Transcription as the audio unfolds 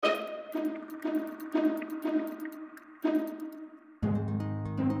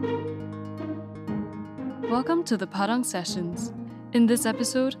Welcome to the Padang Sessions. In this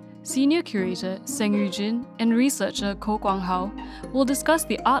episode, Senior Curator Seng and researcher Nguang will discuss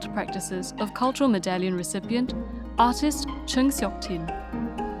the art practices of Cultural Medallion recipient, artist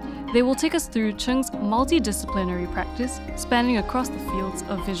Seok. They will take us through Chng's multidisciplinary practice spanning across the fields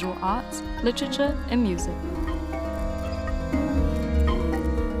of visual arts, literature, and music.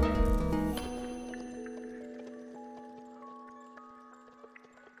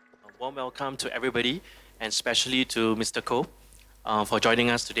 Warm welcome to everybody, and especially to Mr. Ko for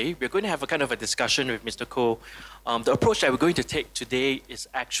joining us today. We're going to have a kind of a discussion with Mr. Ko. The approach that we're going to take today is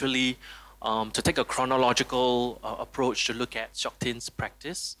actually to take a chronological approach to look at Seok Tin's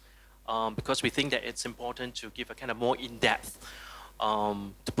practice, because we think that it's important to give a kind of more in-depth,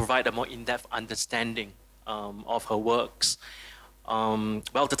 to provide a more in-depth understanding of her works.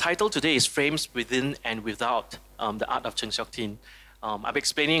 Well, the title today is Frames Within and Without the Art of Seok Tin. I'm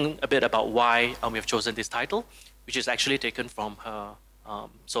explaining a bit about why we have chosen this title, which is actually taken from her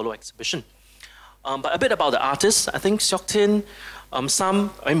solo exhibition. But a bit about the artist. I think Seok Tin,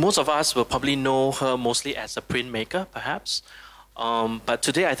 most of us will probably know her mostly as a printmaker, perhaps. But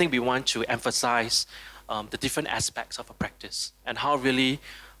today I think we want to emphasize the different aspects of her practice and how really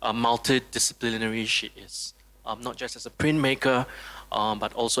multidisciplinary she is. Not just as a printmaker,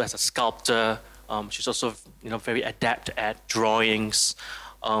 but also as a sculptor. She's also, very adept at drawings.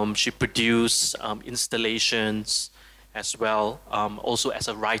 She produced installations as well. Also as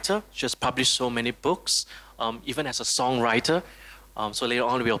a writer, she has published so many books. Even as a songwriter. So later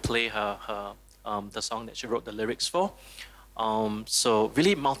on, we'll play the song that she wrote the lyrics for. So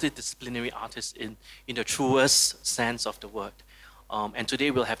really multidisciplinary artist in the truest sense of the word. And today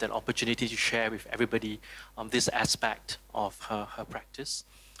we'll have that opportunity to share with everybody this aspect of her practice.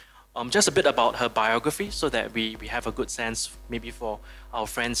 Just a bit about her biography so that we have a good sense maybe for our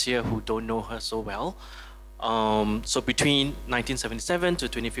friends here who don't know her so well. So between 1977 to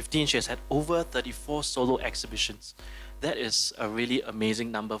 2015, she has had over 34 solo exhibitions. That is a really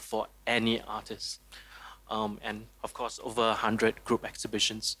amazing number for any artist. And of course, over 100 group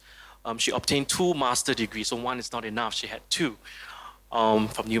exhibitions. She obtained 2 master degrees, so one is not enough, she had 2. From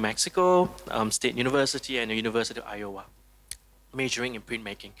New Mexico State University and the University of Iowa, majoring in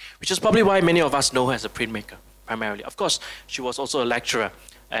printmaking, which is probably why many of us know her as a printmaker, primarily. Of course, she was also a lecturer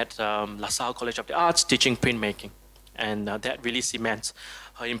at LaSalle College of the Arts, teaching printmaking. And that really cements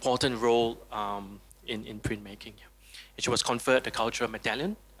her important role in printmaking. She was conferred the Cultural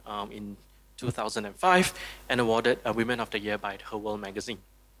Medallion in 2005 and awarded a Women of the Year by Her World magazine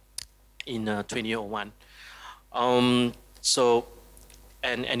in 2001.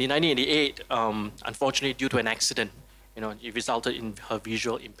 And in 1988, unfortunately, due to an accident, it resulted in her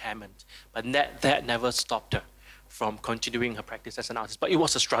visual impairment. But that never stopped her from continuing her practice as an artist. But it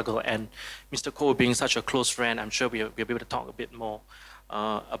was a struggle, and Mr. Ko being such a close friend, I'm sure we'll be able to talk a bit more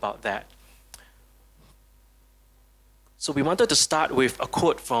about that. So we wanted to start with a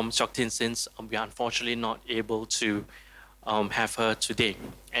quote from Seok Tin since we are unfortunately not able to have her today.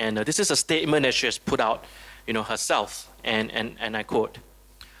 And this is a statement that she has put out herself, and I quote,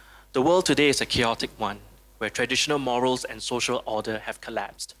 "The world today is a chaotic one, where traditional morals and social order have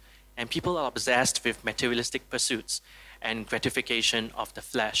collapsed, and people are obsessed with materialistic pursuits and gratification of the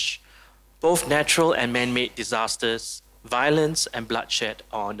flesh. Both natural and man-made disasters, violence and bloodshed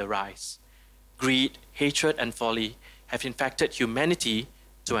are on the rise. Greed, hatred, and folly have infected humanity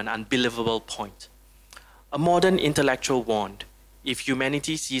to an unbelievable point. A modern intellectual warned, if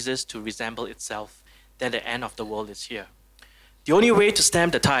humanity ceases to resemble itself, then the end of the world is here. The only way to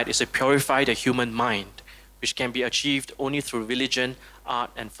stem the tide is to purify the human mind, which can be achieved only through religion,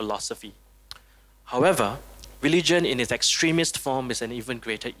 art, and philosophy. However, religion in its extremist form is an even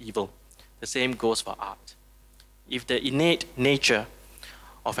greater evil. The same goes for art. If the innate nature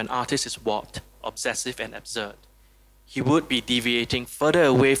of an artist is warped, obsessive, and absurd, he would be deviating further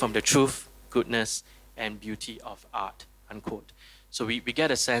away from the truth, goodness, and beauty of art," unquote. So we get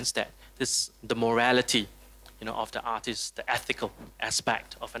a sense that the morality of the artist, the ethical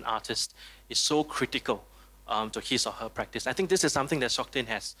aspect of an artist is so critical to his or her practice. I think this is something that Seok Tin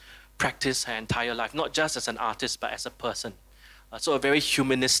has practiced her entire life, not just as an artist, but as a person. So a very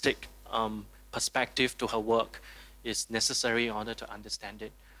humanistic perspective to her work is necessary in order to understand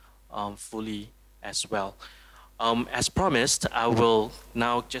it fully as well. As promised, I will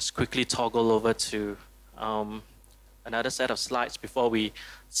now just quickly toggle over to another set of slides before we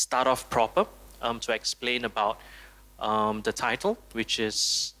start off proper to explain about the title, which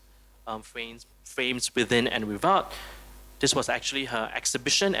is Frames Within and Without. This was actually her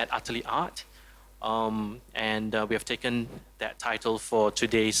exhibition at Atelier Art. And we have taken that title for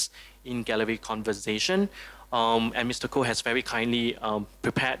today's in-gallery conversation. And Mr. Ko has very kindly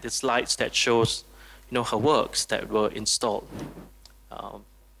prepared the slides that shows, her works that were installed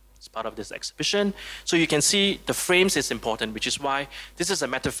as part of this exhibition. So you can see the frames is important, which is why this is a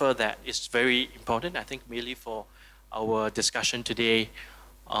metaphor that is very important, I think, merely for our discussion today.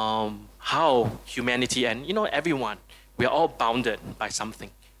 How humanity and everyone, we are all bounded by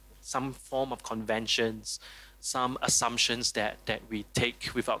something, some form of conventions, some assumptions that we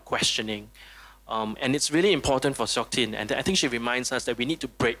take without questioning. And it's really important for Seok Tin, and I think she reminds us that we need to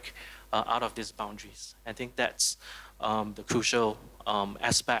break out of these boundaries. I think that's the crucial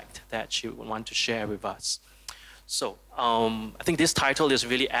aspect that she would want to share with us. So I think this title is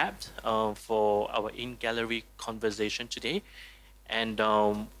really apt for our in-gallery conversation today. And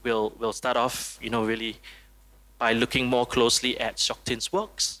we'll start off, really by looking more closely at Seok Tin's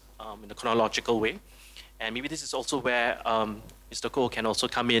works in a chronological way. And maybe this is also where Mr. Ko can also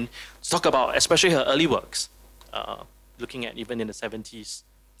come in to talk about, especially her early works, looking at even in the 70s.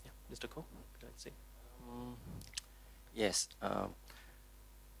 Yeah, Mr. Ko, would you like to say? Yes,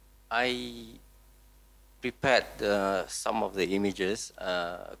 I prepared some of the images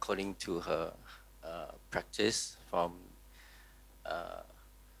according to her practice from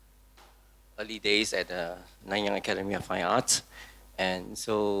early days at the Nanyang Academy of Fine Arts. And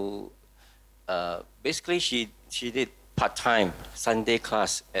so basically she did part-time Sunday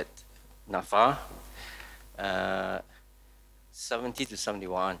class at NAFA, 70 to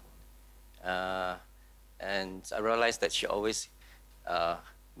 71. And I realized that she always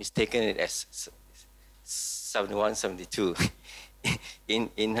mistaken it as 71, 72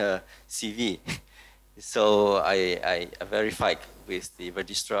 in her CV. So I verified with the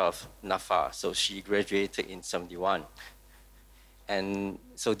registrar of NAFA. So she graduated in 71. And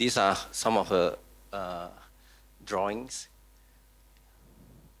so these are some of her drawings.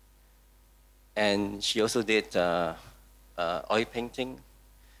 And she also did oil painting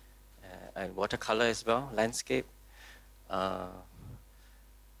and watercolor as well, landscape.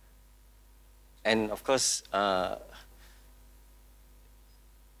 And of course,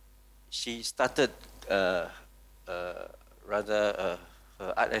 she started her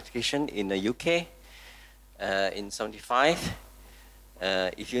art education in the UK in 75.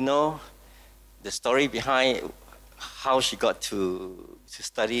 If you know the story behind how she got to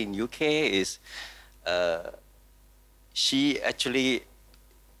study in UK is she actually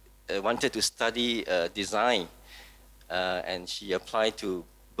wanted to study design, and she applied to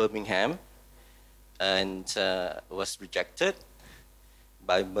Birmingham and was rejected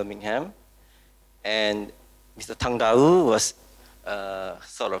by Birmingham. And Mr. Tang Dau was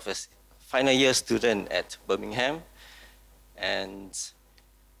sort of a final year student at Birmingham. And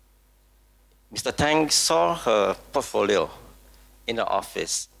Mr. Tang saw her portfolio in the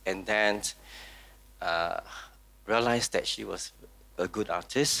office and then realized that she was a good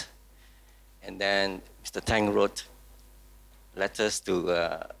artist. And then Mr. Tang wrote letters to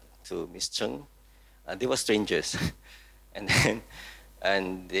Miss Chng. They were strangers. And then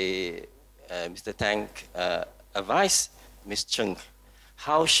Mr. Tang advised Miss Chng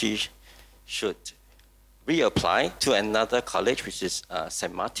how she should reapply to another college, which is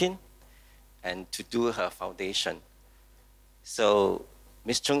St. Martin, and to do her foundation. So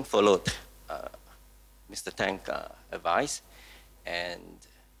Miss Chng followed Mr. Tang's advice, and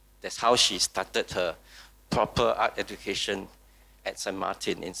that's how she started her proper art education at St.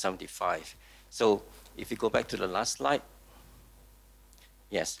 Martin in 75. So if you go back to the last slide,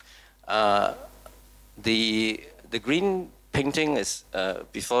 yes. The green painting is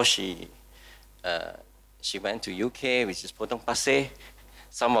before she went to UK, which is Potong Pasir.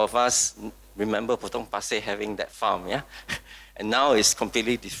 Some of us remember Potong Pasir having that farm, yeah? And now it's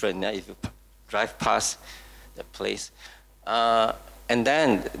completely different, yeah? If you drive past the place. And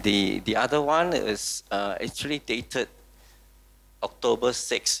then the other one is actually dated October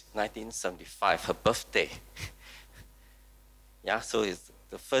 6, 1975, her birthday. Yeah, so it's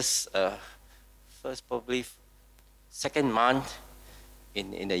the first probably second month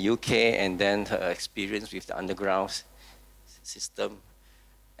in the UK, and then her experience with the underground system,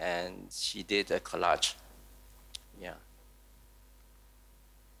 and she did a collage. Yeah.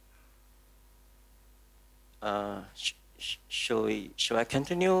 Shall I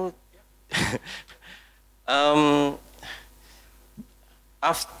continue?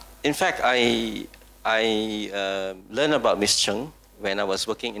 In fact, I learned about Miss Chng when I was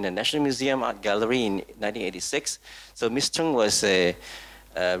working in the National Museum Art Gallery in 1986. So Miss Chng was a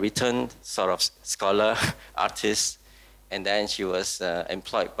returned sort of scholar, artist, and then she was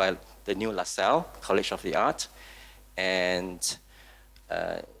employed by the new LaSalle College of the Arts, and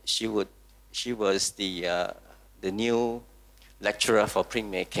she was the new lecturer for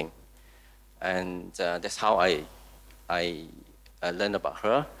printmaking, and that's how I learned about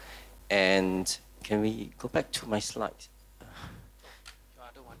her. And can we go back to my slides?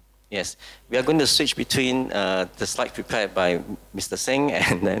 Yes, we are going to switch between the slide prepared by Mr. Seng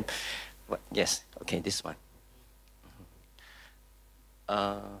and then, yes, okay, this one.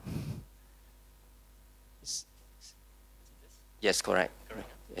 Yes, correct.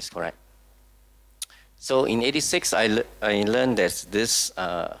 Yes, correct. So in '86, I learned that this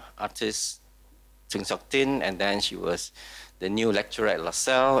artist, Seok, and then she was the new lecturer at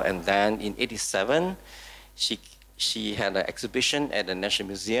LaSalle, and then in '87, she had an exhibition at the National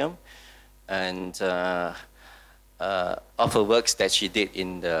Museum, and of her works that she did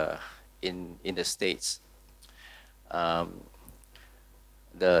in the States.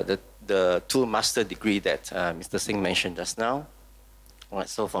 The two master degree that Mr. Singh mentioned just now. Right,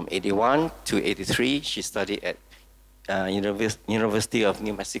 so from '81 to '83, she studied at University of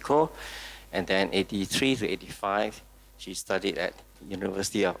New Mexico, and then '83 to '85, she studied at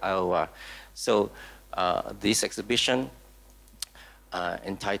University of Iowa. So this exhibition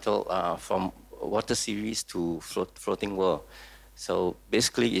entitled From Water Series to Floating World. So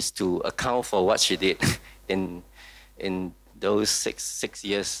basically it's to account for what she did in those six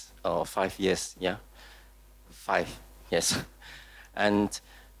years or 5 years, yeah? 5, yes. And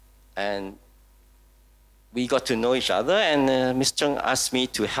we got to know each other, and Ms. Chng asked me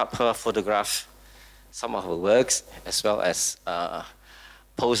to help her photograph some of her works, as well as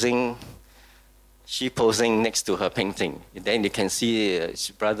posing next to her painting. Then you can see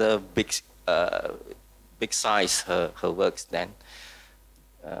it's rather big size, her works then.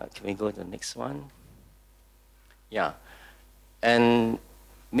 Can we go to the next one? Yeah. And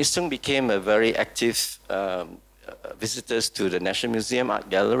Ms. Chng became a very active visitors to the National Museum Art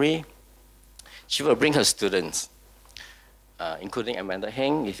Gallery. She will bring her students, including Amanda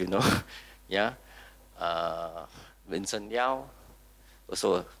Heng, if you know, yeah, Vincent Yao,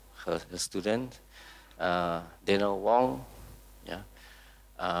 also her student, Nguang, yeah,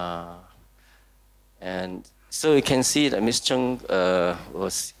 and so you can see that Ms. Chng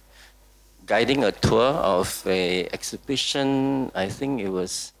was guiding a tour of a exhibition. I think it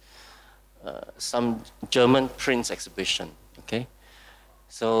was some German prints exhibition. Okay,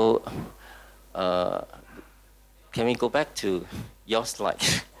 so can we go back to your slide?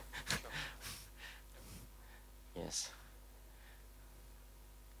 Yes.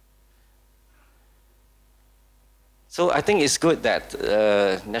 So I think it's good that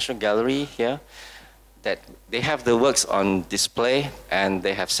National Gallery here, that they have the works on display, and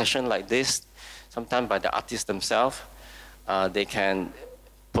they have sessions like this, sometimes by the artists themselves. They can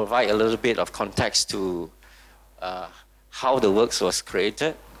provide a little bit of context to how the works was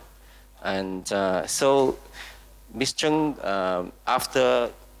created. And so Ms. Chng,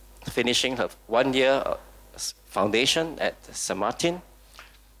 after finishing her 1 year foundation at St. Martin,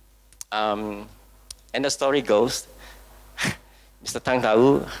 and the story goes, Mr. Tang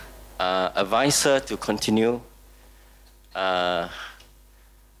Dau advised her to continue to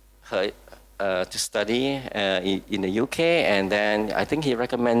study in the UK, and then I think he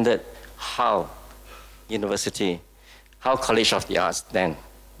recommended Hull University, Hull College of the Arts then,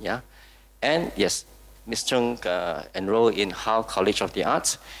 yeah? And yes, Ms. Chng enrolled in Hull College of the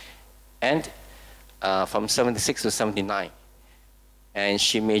Arts, and from '76 to '79, and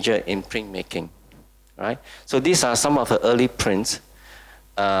she majored in printmaking, right? So these are some of her early prints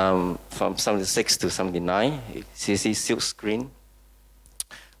from '76 to '79. You see silk screen,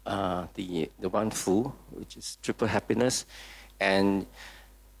 the one Fu, which is Triple Happiness, and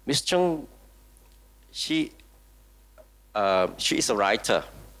Ms. Chng, she is a writer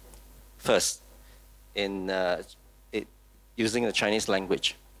first in using the Chinese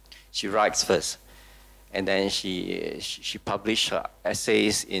language. She writes first, and then she published her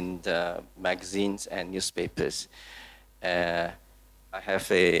essays in the magazines and newspapers. I have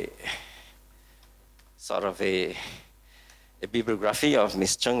a sort of a bibliography of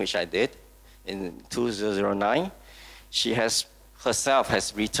Ms. Chng, which I did in 2009. She herself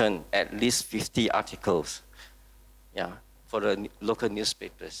has written at least 50 articles, yeah, for the local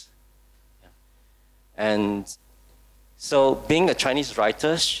newspapers. Yeah. And so being a Chinese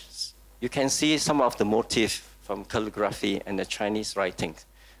writer, you can see some of the motif from calligraphy and the Chinese writing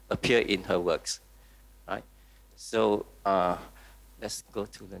appear in her works, right? So let's go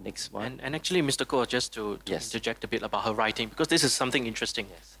to the next one. And actually, Mr. Koh, just to interject a bit about her writing, because this is something interesting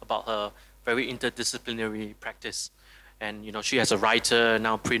about her very interdisciplinary practice. and she has a writer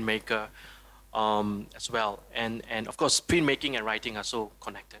now, printmaker, as well, and of course printmaking and writing are so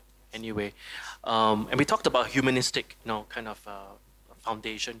connected anyway, and we talked about humanistic, kind of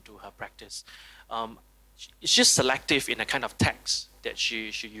foundation to her practice. It's just selective in a kind of text that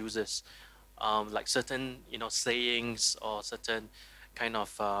she uses, like certain sayings or certain kind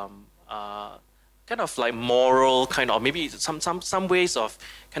of like moral kind of, maybe some ways of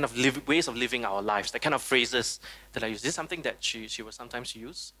kind of ways of living our lives, that kind of phrases that I use. Is this something that she will sometimes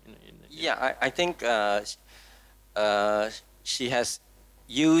use? Yeah, I think she has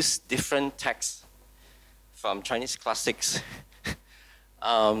used different texts from Chinese classics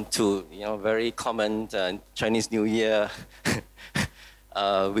to very common Chinese New Year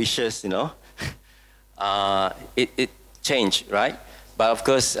wishes. It changed, right? But of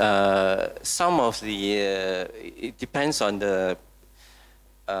course, some of the it depends on the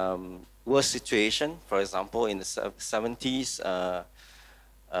world situation. For example, in the 70s,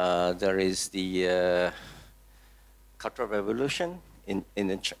 there is the Cultural Revolution in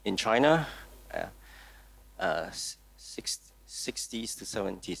China, 60s to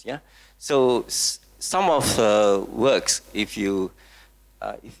 70s. Yeah. So some of the works, if you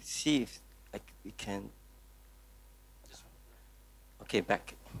see, if like we can. Okay,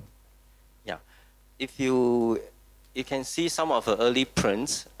 back. Yeah, if you can see some of the early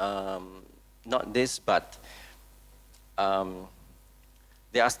prints, not this, but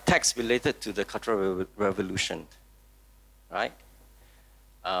there are texts related to the Cultural Revolution, right?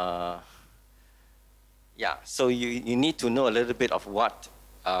 Yeah, so you need to know a little bit of what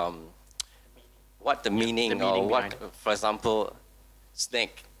the meaning, or what, for example,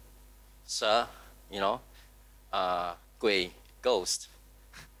 snake, sir, gui, ghost.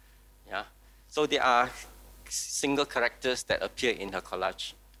 Yeah, so there are single characters that appear in her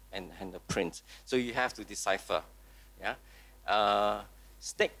collage and the print. So you have to decipher. Yeah,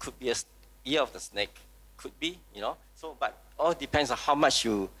 snake could be a ear of the snake, could be, So, but all depends on how much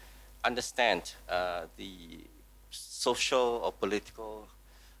you understand the social or political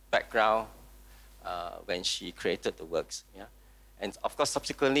background when she created the works. Yeah. And of course,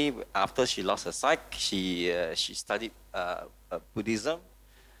 subsequently, after she lost her sight, she studied Buddhism,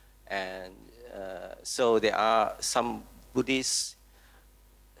 and so there are some Buddhist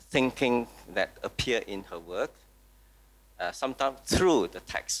thinking that appear in her work, sometimes through the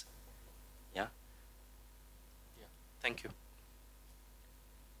text. Yeah. Yeah. Thank you.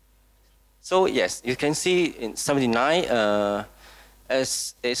 So yes, you can see in '79,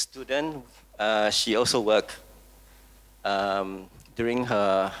 as a student, she also worked. During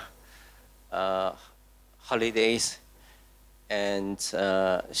her holidays, and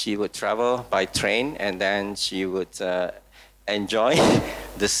she would travel by train, and then she would enjoy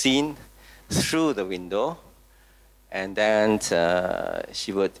the scene through the window, and then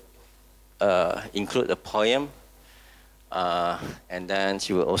she would include a poem, and then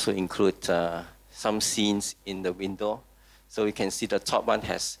she would also include some scenes in the window. So you can see the top one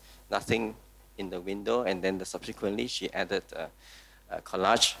has nothing in the window, and then subsequently she added a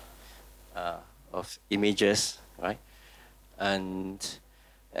collage of images, right? And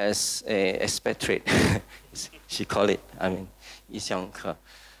as a expatriate, she called it, Yixiangke.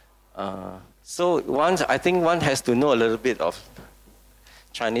 So I think one has to know a little bit of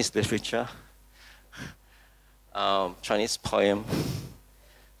Chinese literature, Chinese poem,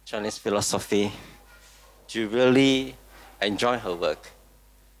 Chinese philosophy, to really enjoy her work.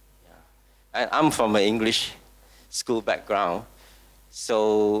 And I'm from an English school background,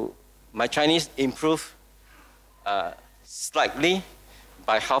 so my Chinese improved slightly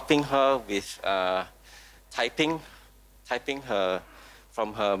by helping her with typing her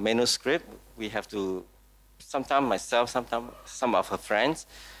from her manuscript. We have to, sometimes myself, sometimes some of her friends,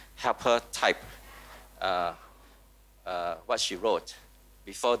 help her type what she wrote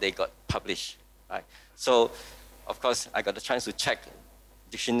before they got published. Right? So, of course, I got the chance to check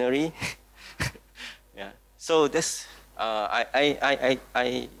dictionary. Yeah. So this,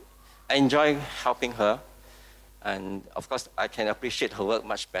 I enjoy helping her, and of course, I can appreciate her work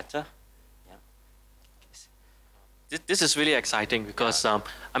much better. Yeah. This is really exciting because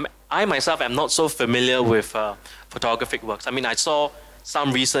I myself am not so familiar with photographic works. I mean, I saw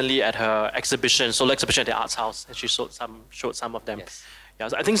some recently at her exhibition, solo exhibition at the Arts House, and she showed some of them. Yes. Yeah,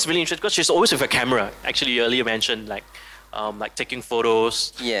 so I think it's really interesting because she's always with a camera. Actually, you earlier mentioned like taking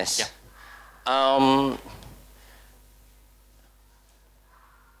photos. Yes. Yeah.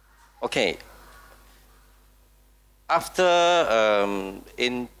 Okay. After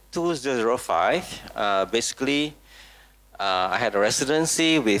in 2005, basically, I had a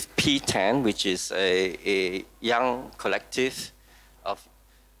residency with P10, which is a young collective of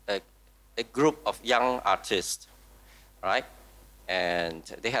a group of young artists, right? And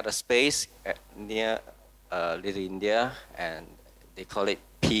they had a space near Little India, and they call it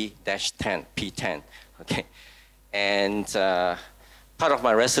P-10, P10, okay? And part of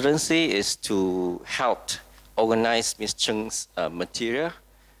my residency is to help organize Miss Chng's material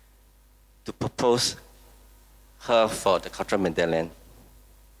to propose her for the cultural medallion.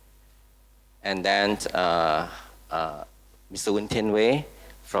 And then Mr. Win Tian Wei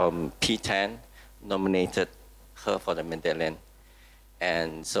from P10 nominated her for the medallion.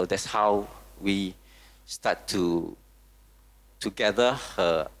 And so that's how we start to gather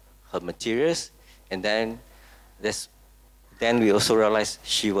her materials. And then we also realized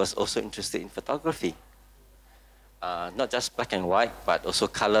she was also interested in photography. Not just black and white, but also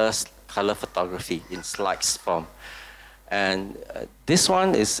color photography in slides form. And this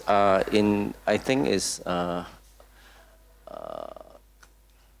one is I think is, do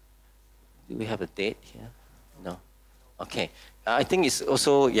we have a date here? No. Okay. I think it's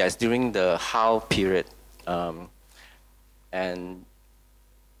also, yes, during the How period. And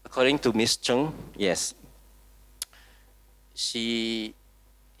according to Miss Chng, yes, she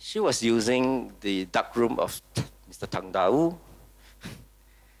was using the dark room of Mr. Tang Dao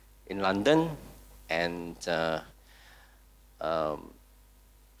in London, and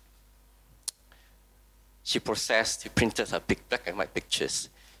she printed her big black and white pictures.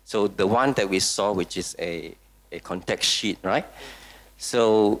 So the one that we saw, which is a contact sheet, right?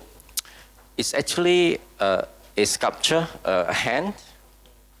 So it's actually a sculpture, a hand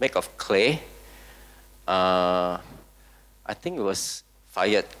made of clay. I think it was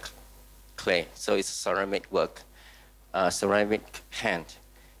fired clay, so it's ceramic work, ceramic hand.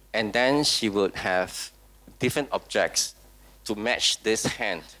 And then she would have different objects to match this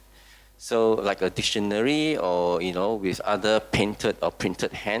hand. So like a dictionary, or with other painted or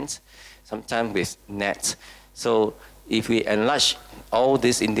printed hands, sometimes with nets. So if we enlarge all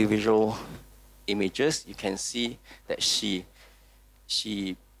these individual images, you can see that she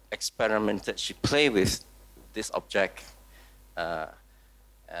experimented, she played with this object,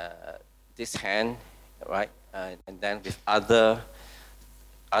 this hand, right? And then with other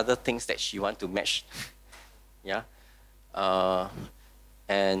things that she want to match, yeah.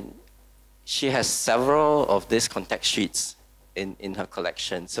 And she has several of these contact sheets in her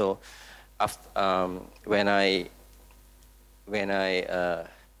collection. So when I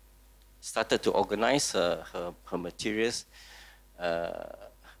started to organize her materials,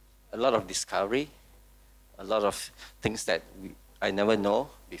 a lot of discovery, a lot of things that I never know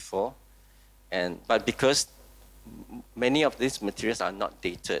before, but because many of these materials are not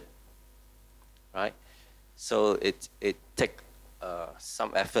dated, right? So it takes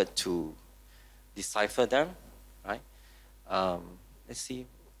some effort to decipher them, right? Let's see.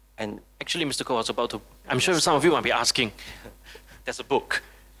 And actually, Mr. Ko was about to, I'm sure some of you might be asking, there's a book,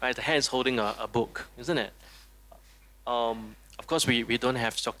 right? The hand's holding a book, isn't it? Of course, we don't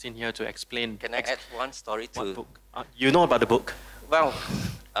have Seok in here to explain. Can I add one story to... What book? You know about the book? Well,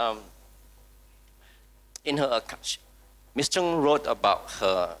 in her account, Ms. Chng wrote about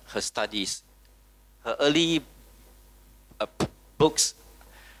her studies. Her early books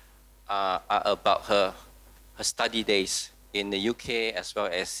are about her study days in the UK as well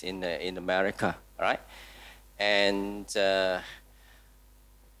as in America, right? And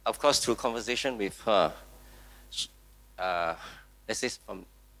of course, through conversation with her, let's say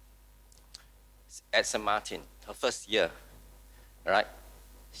at St. Martin, her first year, right?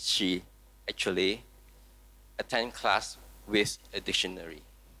 She actually attended class with a dictionary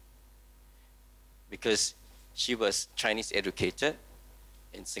because she was Chinese educated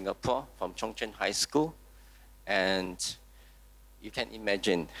in Singapore from Chongqing High School, and you can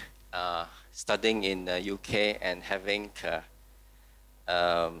imagine studying in the UK and having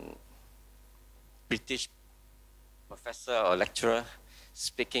British professor or lecturer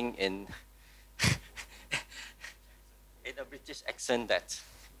speaking in in a British accent that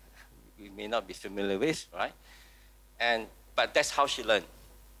we may not be familiar with, right? But that's how she learned,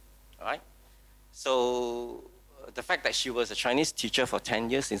 right? So the fact that she was a Chinese teacher for 10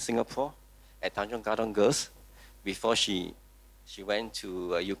 years in Singapore at Tanjong Katong Girls before she went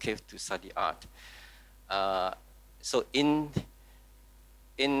to UK to study art. So in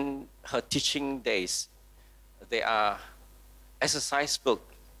her teaching days, there are exercise book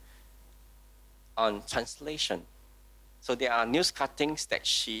on translation. So there are news cuttings that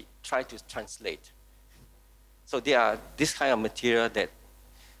she tried to translate. So there are this kind of material that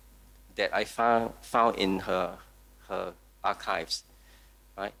I found in her archives,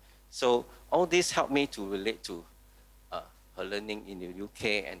 right? So all this helped me to relate to her learning in the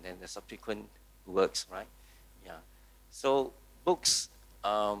UK and then the subsequent works, right? Yeah. So books,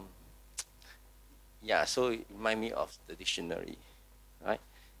 yeah, so it remind me of the dictionary, right?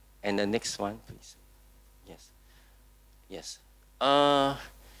 And the next one, please. Yes. Yes.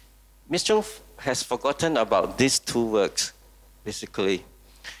 Ms. Chung has forgotten about these two works, basically.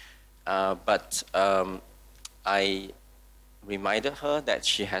 But I reminded her that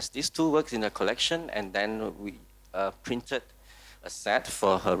she has these two works in her collection, and then we printed a set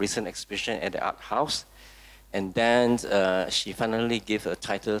for her recent exhibition at the art house. And then she finally gave a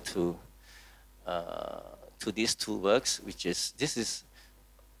title to these two works, which is, this is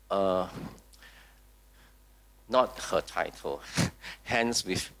not her title, Hands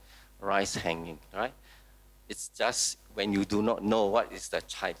with Rice Hanging, right? It's just when you do not know what is the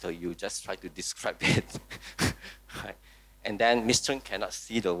title, you just try to describe it, right? And then Ms. Chung cannot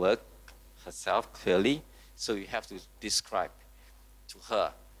see the work herself clearly, so you have to describe to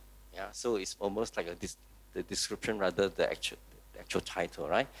her. Yeah, so it's almost like the description rather than the actual title,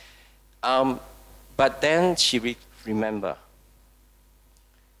 right? But then she remember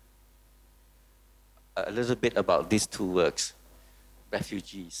a little bit about these two works,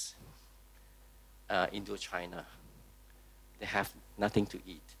 refugees, Indochina. They have nothing to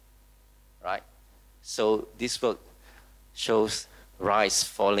eat, right? So this work shows rice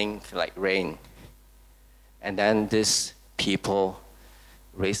falling like rain. And then these people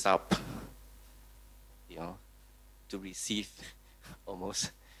raise up, to receive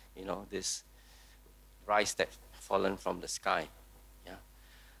almost, this rice that fallen from the sky. Yeah.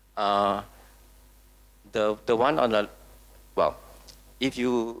 The one on the, well, if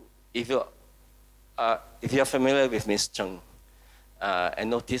you're familiar with Miss Chng, and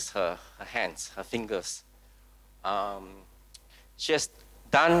notice her hands, her fingers, she has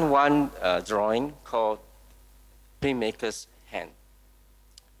done one drawing called Printmaker's Hand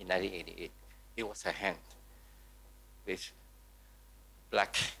in 1988. It was her hand with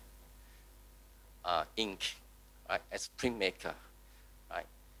black ink, right, as printmaker, right?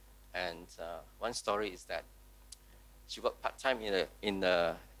 And one story is that she worked part-time in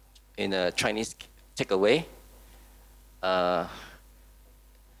a Chinese takeaway,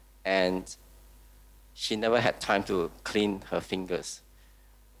 and she never had time to clean her fingers.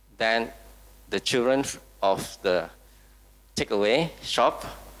 Then the children of the takeaway shop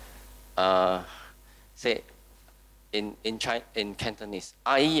say in Cantonese,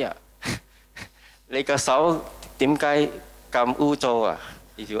 阿姨啊，你個手點解咁污糟啊?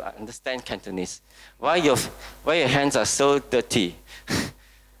 If you understand Cantonese, why your hands are so dirty?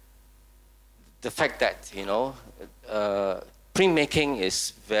 The fact that printmaking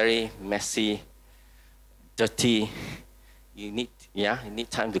is very messy, dirty. You need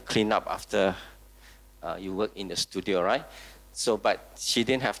time to clean up after you work in the studio, right? So, but she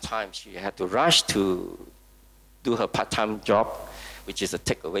didn't have time. She had to rush to do her part-time job, which is a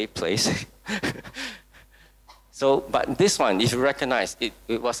takeaway place. So, but this one, if you recognize,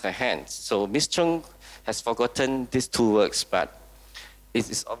 it was her hand. So Ms. Chung has forgotten these two works, but it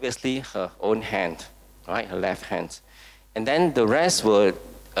is obviously her own hand, right? Her left hand. And then the rest were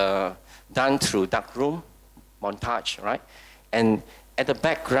done through darkroom montage, right? And at the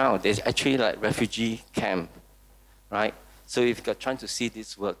background, there's actually like refugee camp, right? So if you're trying to see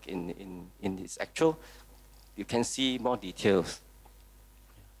this work in this actual, you can see more details.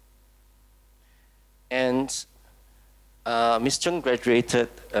 And Ms. Chung graduated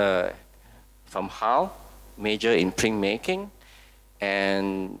from HAL, major in printmaking.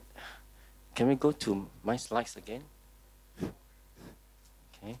 And can we go to my slides again?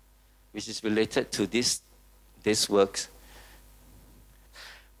 Okay, which is related to this works.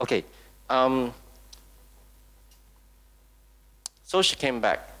 Okay, so she came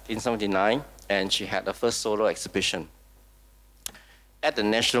back in '79, and she had her first solo exhibition at the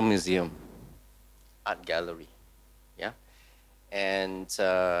National Museum Art Gallery. Yeah, and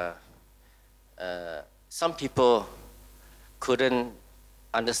some people couldn't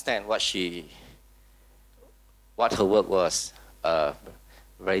understand what her work was.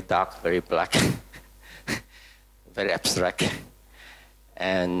 Very dark, very black, very abstract,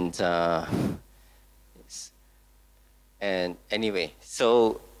 and anyway,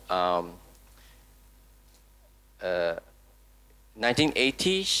 so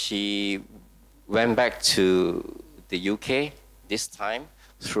 1980 she went back to the UK, this time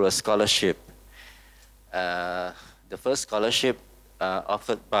through a scholarship. The first scholarship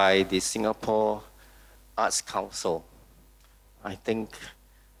offered by the Singapore Arts Council. I think,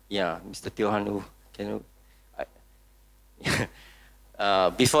 yeah, Mr. Teo Han, can you?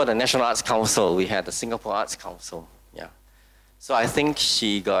 before the National Arts Council, we had the Singapore Arts Council. Yeah. So I think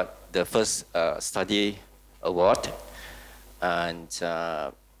she got the first study award, and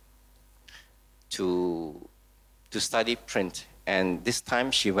to study print. And this time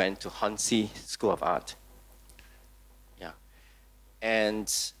she went to Hansi School of Art. Yeah. And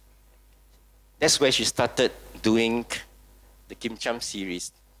that's where she started doing the Kim Cham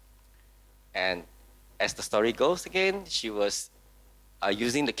series. And as the story goes again, she was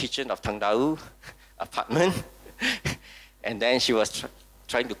using the kitchen of Tang Dau apartment. And then she was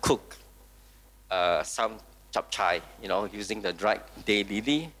trying to cook some chap chai, using the dried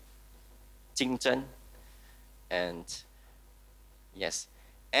daylily, Chng, and yes,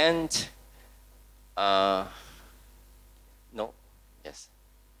 and no,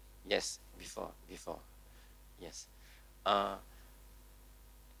 yes, before, yes.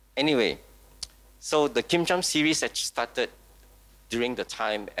 Anyway, so the Kim Cham series actually started during the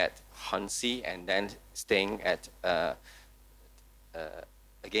time at Hansi, and then staying at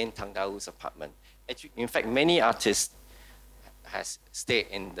again Tang Dau's apartment. Actually, in fact, many artists has stayed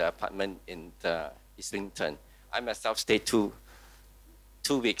in the apartment in the Islington. I myself stayed 2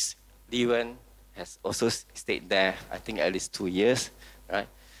 weeks. Lee Wen has also stayed there, I think at least 2 years, right?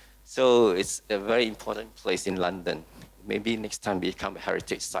 So it's a very important place in London. Maybe next time become a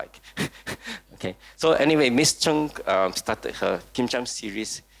heritage site. Okay. So anyway, Miss Chng started her Kim Cham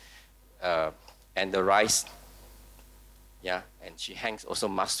series and the rice. Yeah, and she hangs also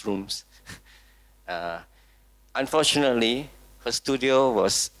mushrooms. Unfortunately, her studio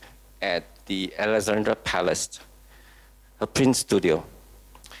was at the Alexandra Palace, her print studio.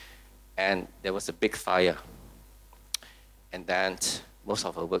 And there was a big fire. And then most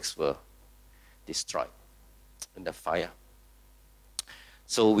of her works were destroyed in the fire.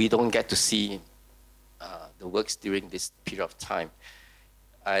 So we don't get to see the works during this period of time.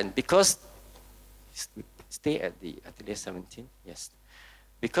 And because, stay at the Atelier 17, yes.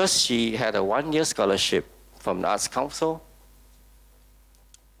 Because she had a 1-year scholarship from the Arts Council,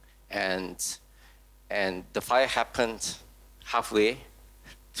 and the fire happened halfway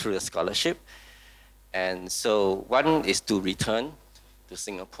through the scholarship. And so one is to return to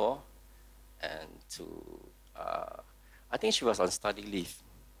Singapore and to, I think she was on study leave.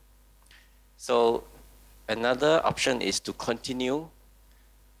 So another option is to continue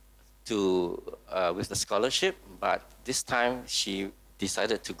with the scholarship, but this time she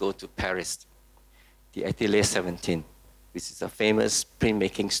decided to go to Paris, the Atelier 17, which is a famous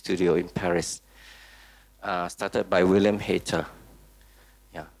printmaking studio in Paris, started by William Hayter.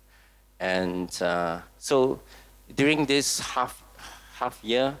 Yeah, and so during this half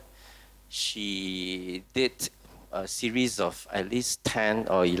year, she did a series of at least 10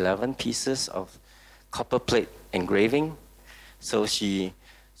 or 11 pieces of copper plate engraving. So she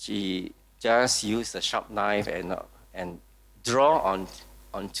just used a sharp knife and draw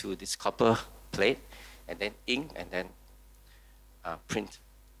onto this copper plate, and then ink, and then print.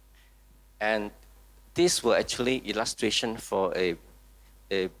 And these were actually illustration for a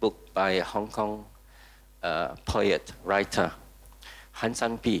book by a Hong Kong poet, writer, Han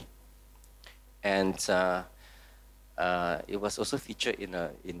San Pi. And it was also featured in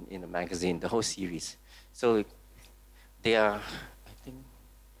a magazine, the whole series. So they are, I think,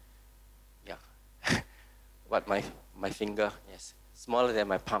 yeah, what my finger, yes, smaller than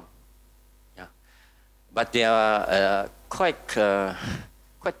my palm. Yeah, but they are quite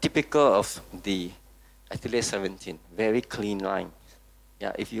typical of the Atelier 17. Very clean line.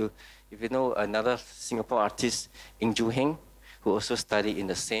 Yeah, if you know another Singapore artist, Ng Heng, who also studied in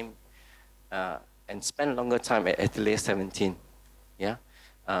the same and spent longer time at Atelier 17. Yeah,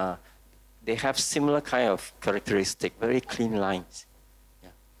 they have similar kind of characteristic, very clean lines.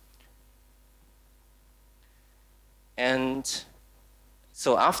 Yeah. And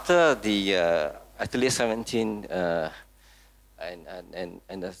so after the Atelier 17 and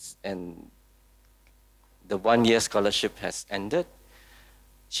the 1-year scholarship has ended,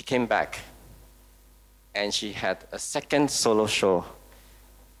 she came back and she had a second solo show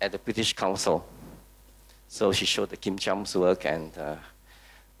at the British Council. So she showed the Kim Cham's work and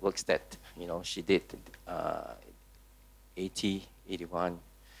works that she did 80, 81,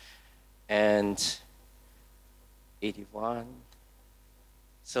 and 81.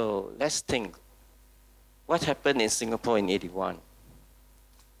 So let's think, what happened in Singapore in 81?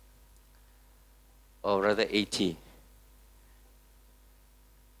 Or rather 80.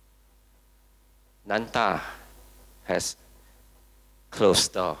 Nanta has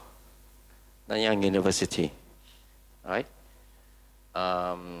closed door. Nanyang University, right?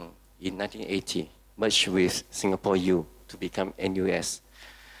 In 1980, merged with Singapore U to become NUS.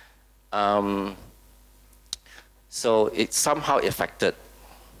 So it somehow affected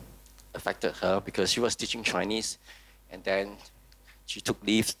her because she was teaching Chinese, and then she took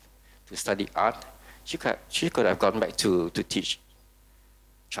leave to study art. She could have gone back to teach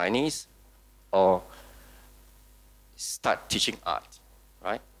Chinese or start teaching art,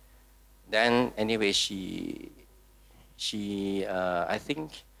 right? Then anyway, she I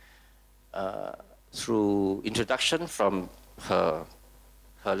think through introduction from her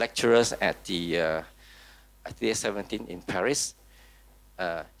lecturers at the 17 in Paris,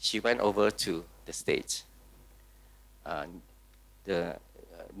 she went over to the States, the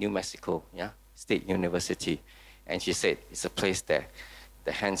New Mexico, State University, and she said it's a place that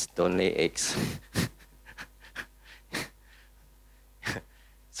the hens don't lay eggs.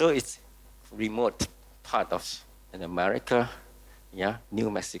 So it's remote part of in America, New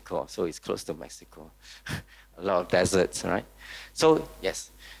Mexico. So it's close to Mexico. A lot of deserts, right? So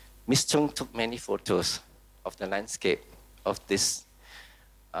yes, Miss Chng took many photos of the landscape of this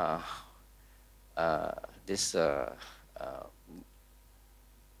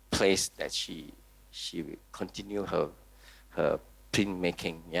place that she continued her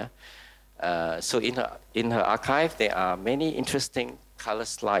printmaking. So in her archive there are many interesting color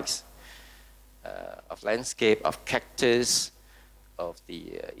slides of landscape, of cactus, of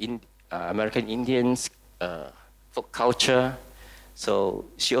the American Indians, folk culture. So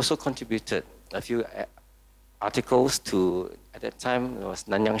she also contributed a few articles to, at that time it was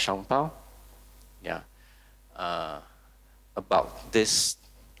Nanyang Shangpao, about this,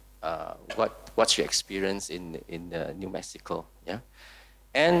 what she experienced in New Mexico,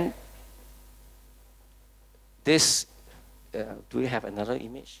 and this. Do we have another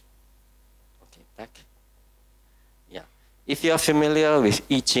image? Okay, back. Yeah, if you are familiar with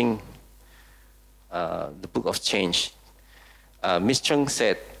I Ching, the Book of Change, Miss Chng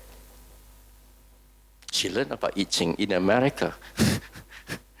said she learned about I Ching in America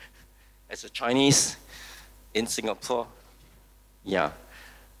as a Chinese in Singapore.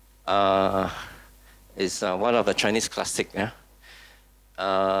 It's one of the Chinese classics.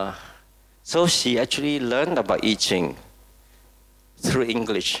 So she actually learned about I Ching through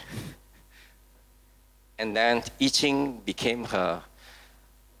English. And then I Ching became a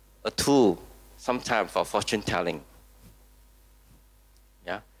tool sometimes for fortune telling.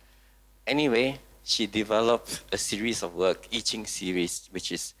 Anyway, she developed a series of work, I Ching series,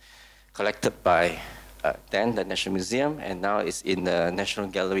 which is collected by then the National Museum, and now it's in the National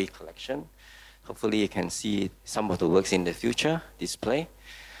Gallery collection. Hopefully you can see some of the works in the future display.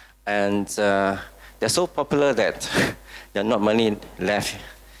 And they're so popular that there are not many left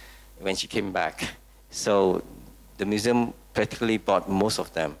when she came back. So the museum practically bought most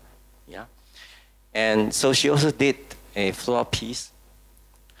of them. And so she also did a floor piece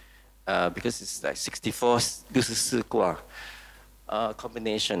because it's like 64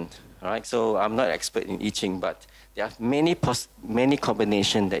 combination, right? So I'm not expert in I Ching, but there are many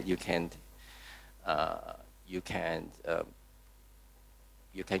combinations that you can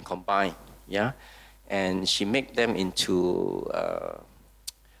combine, and she make them into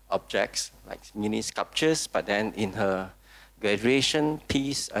objects like mini sculptures. But then in her graduation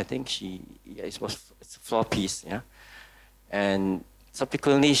piece, I think it's a floor piece, and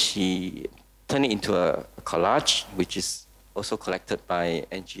subsequently she turned it into a collage, which is also collected by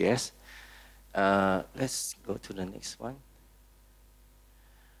NGS. Let's go to the next one.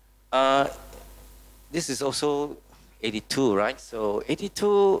 This is also 82, right? So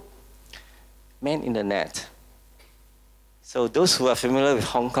 82, Man in the Net. So those who are familiar with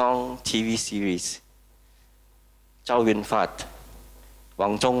Hong Kong TV series, Zhao Yunfat,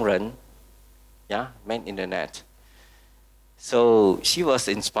 Wang Zhongren, Man in the Net. So she was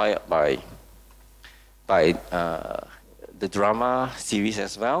inspired by the drama series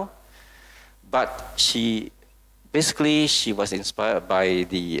as well, but she was inspired by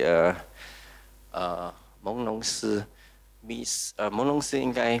the 朦胧诗 Miss 朦胧诗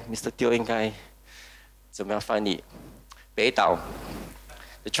应该 Mr. Teo 应该怎么样翻译？北岛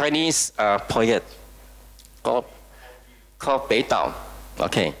The Chinese poet called 北岛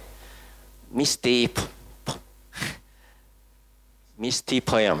Okay, Misty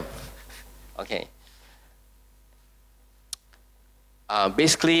poem. Okay.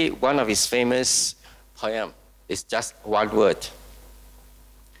 Basically, one of his famous poem is just one word.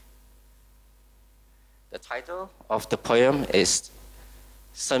 The title of the poem is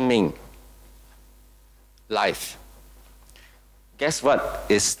生命 Life. Guess what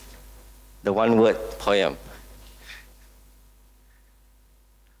is the one word poem?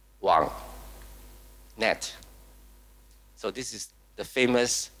 Nguang, net. So this is the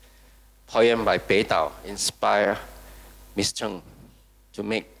famous poem by Bei Dao, inspired Miss Chng to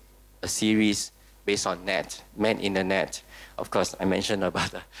make a series based on net, Man in the Net. Of course, I mentioned about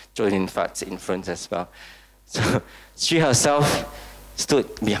the Zhou Linfat's influence as well. So she herself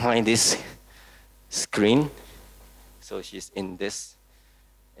stood behind this screen. So she's in this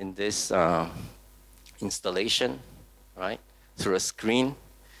installation, right? Through a screen,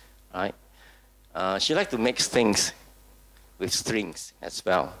 right? She liked to make things with strings as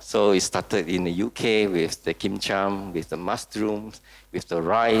well. So it started in the UK with the kimcham, with the mushrooms, with the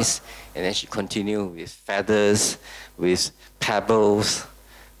rice, and then she continued with feathers, with pebbles,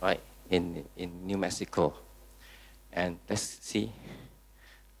 right, in New Mexico. And let's see.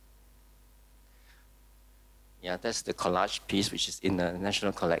 Yeah, that's the collage piece, which is in the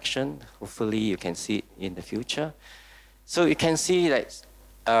National Collection. Hopefully you can see it in the future. So you can see that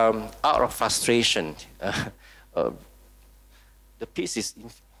out of frustration, the piece is,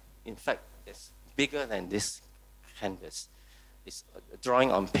 in fact, it's bigger than this canvas. It's a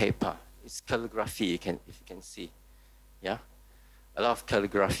drawing on paper. It's calligraphy, if you can see. Yeah, a lot of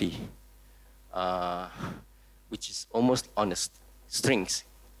calligraphy, which is almost on the strings,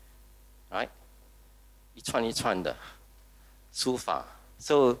 right? 一串一串的书法.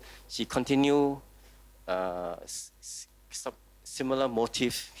 So she continued some similar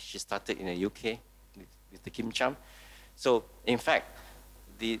motif she started in the UK with the kimcham. So in fact,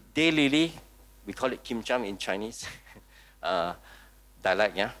 the daylily, we call it kimcham in Chinese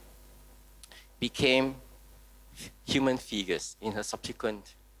dialect, yeah, became human figures in her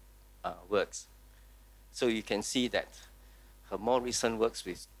subsequent works. So you can see that her more recent works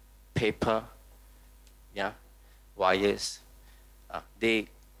with paper, yeah, wires, they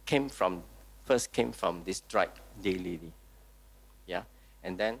first came from this dried daylily, yeah,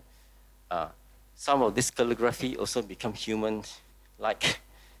 and then some of this calligraphy also become human-like,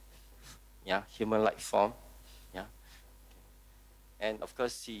 yeah, human-like form, yeah, and of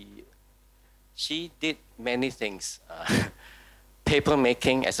course she did many things, paper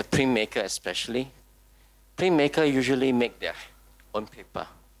making as a printmaker especially. Printmaker usually make their own paper,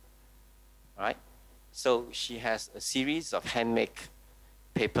 right? So she has a series of handmade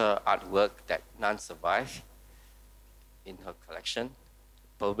paper artwork that none survive in her collection.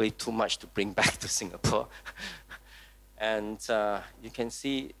 Probably too much to bring back to Singapore. And you can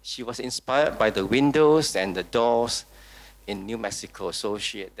see she was inspired by the windows and the doors in New Mexico. So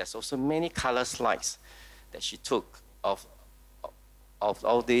there's also many color slides that she took of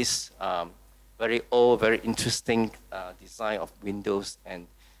all these very old, very interesting design of windows and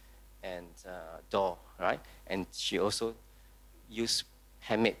door, right? And she also used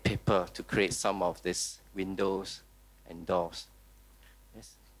handmade paper to create some of these windows and doors.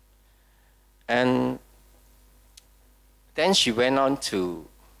 Yes. And then she went on to,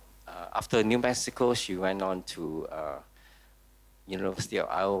 after New Mexico, she went on to University of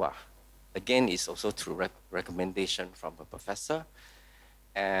Iowa. Again, it's also through recommendation from a professor.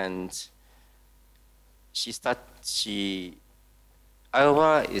 And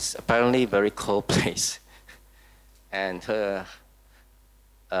Iowa is apparently a very cold place. And her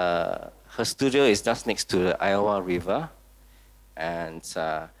studio is just next to the Iowa River. And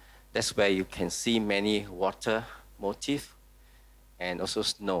that's where you can see many water motifs and also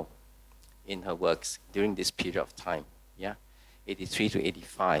snow in her works during this period of time, yeah, 83 to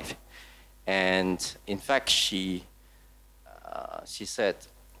 85. And in fact, she said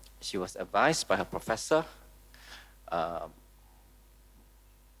she was advised by her professor,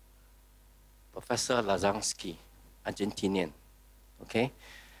 Professor Lazansky, Argentinian, okay?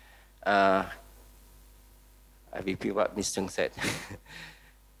 I repeat what Ms. Chng said.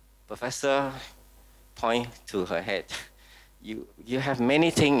 Professor point to her head. You have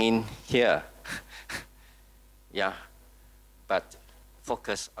many things in here. Yeah, but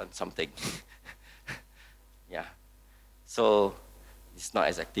focus on something. Yeah. So it's not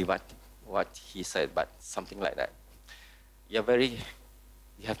exactly what he said, but something like that. You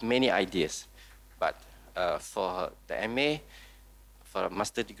have many ideas, but for the MA, for a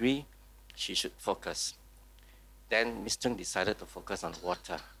master degree, she should focus. Then Ms. Chng decided to focus on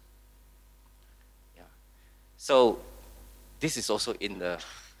water. Yeah. So this is also in the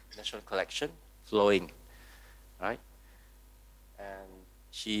National Collection, flowing, right? And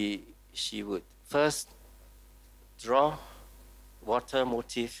she would first draw water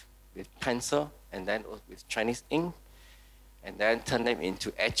motif with pencil and then with Chinese ink, and then turn them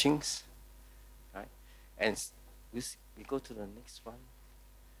into etchings, right? And we go to the next one.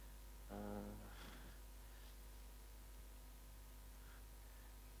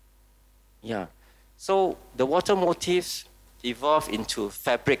 Yeah, so the water motifs evolved into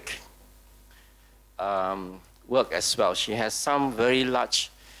fabric work as well. She has some very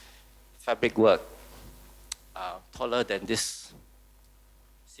large fabric work, taller than this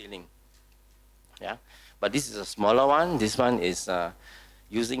ceiling. Yeah, but this is a smaller one. This one is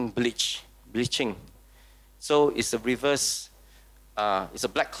using bleaching. So it's a reverse. It's a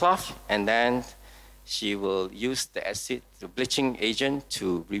black cloth, and then she will use the acid, the bleaching agent,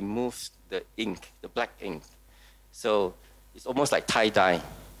 to remove the ink, the black ink. So it's almost like tie-dye.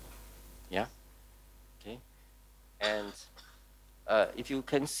 Yeah. Okay. And if you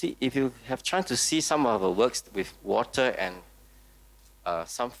can see, if you have chance to see some of her works with water and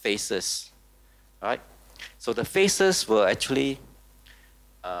some faces, right? So the faces were actually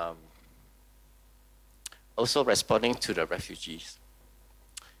also responding to the refugees.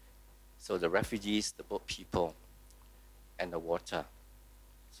 So the refugees, the boat people, and the water.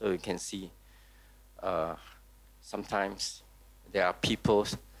 So you can see sometimes there are people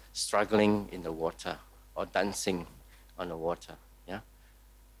struggling in the water or dancing on the water. Yeah.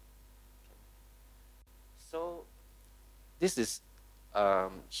 So this is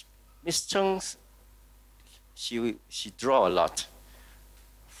Miss Chng's. She draw a lot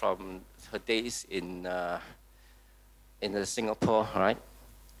from her days in Singapore, right?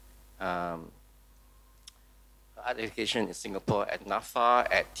 Art education in Singapore at NAFA,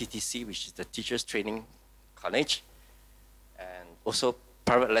 at TTC, which is the Teachers Training College, and also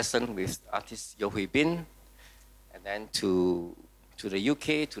private lesson with artist Yeo Hui Bin, and then to the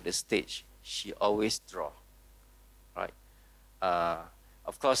UK, to the stage. She always draw, right?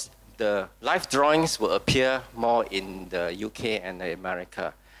 Of course, the live drawings will appear more in the UK and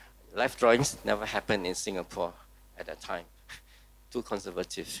America. Live drawings never happened in Singapore at that time. Too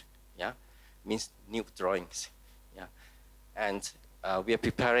conservative, yeah? Means nude drawings, yeah? And we are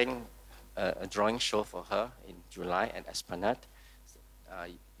preparing a drawing show for her in July at Esplanade.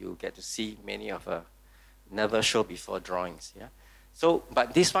 You get to see many of her never show before drawings, yeah? So,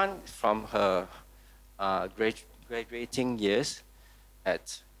 but this one from her graduating years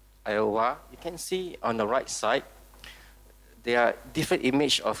at Iowa, you can see on the right side, there are different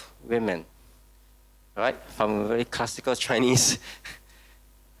images of women, right? From very classical Chinese,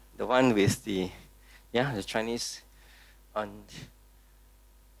 the one with the Chinese on,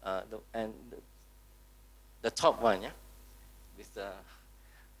 the top one, yeah, with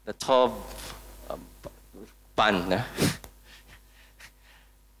the tall bun,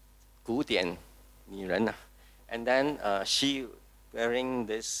 古典女人, and then she wearing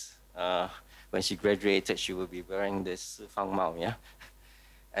this. When she graduated, she will be wearing this 四方帽, yeah.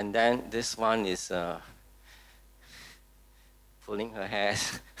 And then this one is pulling her hair,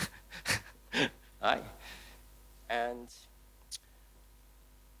 right? And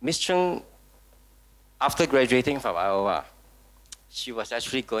Miss Chng, after graduating from Iowa, she was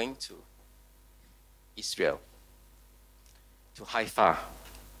actually going to Israel, to Haifa,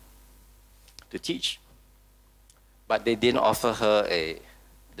 to teach. But they didn't offer her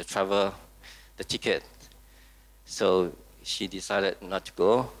the ticket. So she decided not to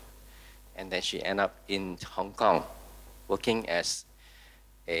go. And then she ended up in Hong Kong, working as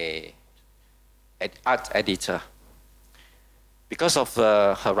an art editor. Because of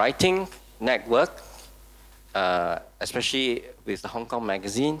her writing network, especially with the Hong Kong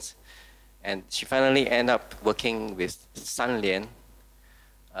magazines, and she finally ended up working with Sanlian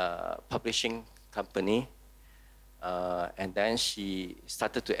publishing company. And then she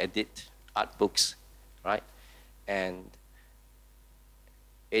started to edit art books, right? And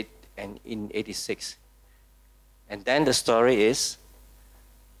in '86. And then the story is,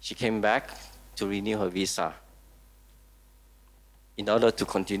 she came back to renew her visa in order to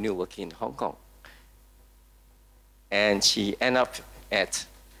continue working in Hong Kong. And she ended up at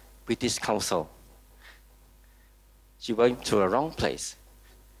British Council. She went to the wrong place.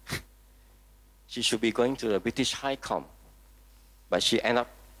 She should be going to the British High Com, but she ended up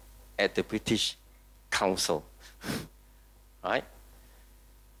at the British Council, right?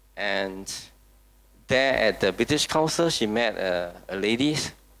 And there at the British Council, she met a lady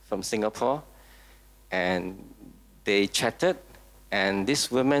from Singapore, and they chatted, and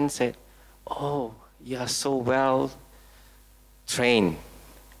this woman said, "Oh, you are so well trained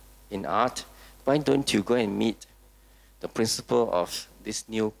in art. Why don't you go and meet the principal of this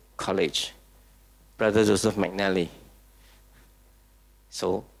new college, Brother Joseph McNally?"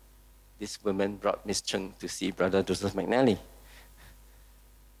 So this woman brought Miss Chng to see Brother Joseph McNally.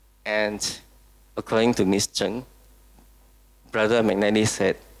 And according to Miss Chng, Brother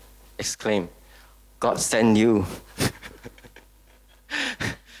McNally exclaimed, "God send you."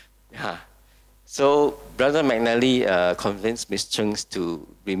 Yeah. So Brother McNally convinced Miss Chng to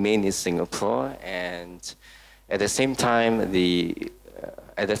remain in Singapore, and at the same time, at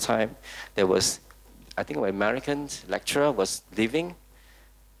the time there was, I think, an American lecturer was leaving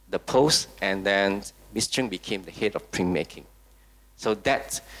the post, and then Miss Chng became the head of printmaking. So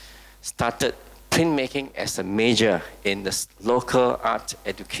that started printmaking as a major in the local art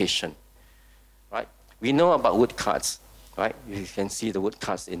education. Right? We know about woodcuts. Right? You can see the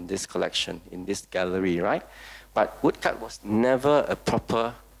woodcuts in this collection, in this gallery, right? But woodcut was never a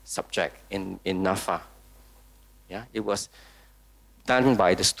proper subject in NAFA. Yeah? It was done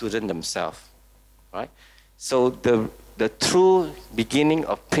by the student themselves, right? So the true beginning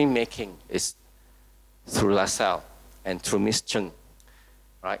of printmaking is through LaSalle and through Miss Chng,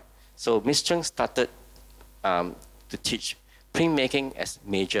 right? So Miss Chng started to teach printmaking as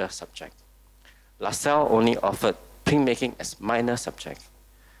major subject. LaSalle only offered printmaking as minor subject,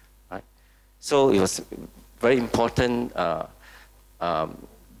 right? So it was very important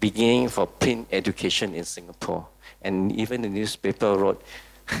beginning for print education in Singapore. And even the newspaper wrote,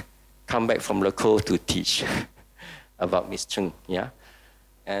 come back from Leco to teach about Miss Chng, yeah?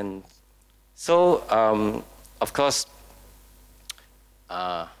 And so, of course,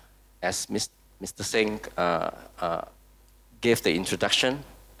 as Mr. Seng gave the introduction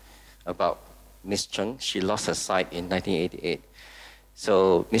about Miss Chng, she lost her sight in 1988.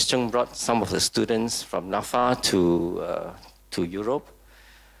 So Miss Chng brought some of the students from NAFA to Europe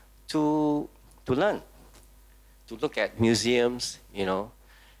to learn, to look at museums, you know,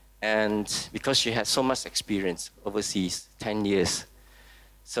 and because she had so much experience overseas, 10 years.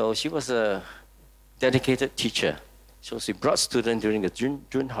 So she was a dedicated teacher. So she brought students during the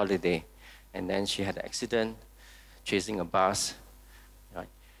June holiday, and then she had an accident chasing a bus, right?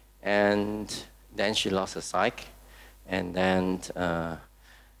 And then she lost her sight, and then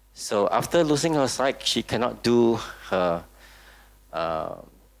so after losing her sight, she cannot do her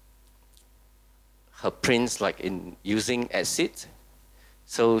prints like in using acid.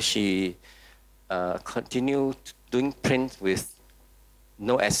 So she continued doing print with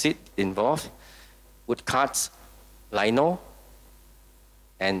no acid involved, woodcuts, lino,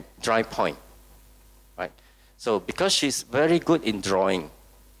 and dry point, right? So because she's very good in drawing,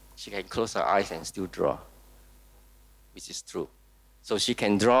 she can close her eyes and still draw, which is true. So she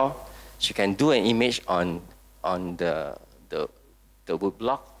can draw, she can do an image on the wood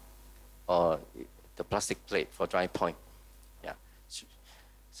block or the plastic plate for dry point. Yeah.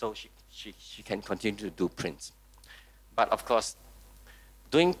 So she can continue to do prints. But of course,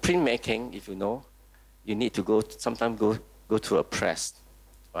 doing printmaking, if you know, you need to sometimes go to a press,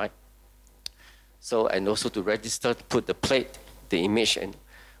 right? So, and also to register, to put the plate, the image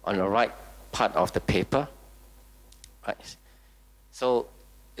on the right part of the paper, right? So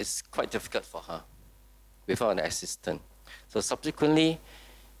it's quite difficult for her without an assistant. So subsequently,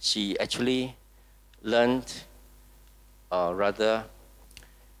 she actually learned, or rather,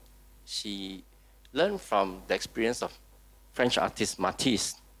 she learned from the experience of French artist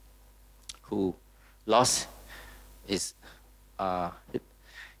Matisse, who lost his,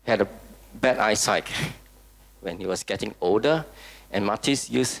 had a bad eyesight when he was getting older, and Matisse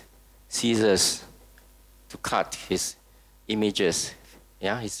used scissors to cut his images,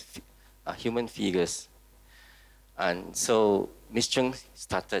 yeah, his human figures. And so Miss Chng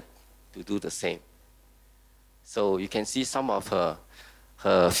started to do the same. So you can see some of her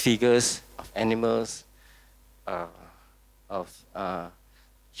figures of animals, of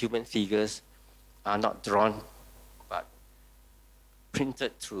human figures are not drawn, but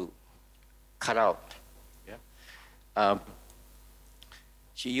printed through cutout. Yeah?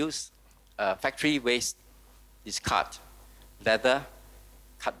 She used factory waste, discard, leather,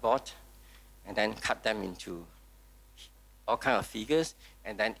 cardboard, and then cut them into all kinds of figures,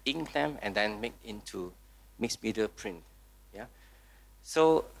 and then ink them, and then make into mixed media print. Yeah.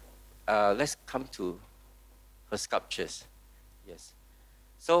 So let's come to her sculptures. Yes.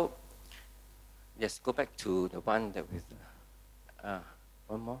 So yes, go back to the one that with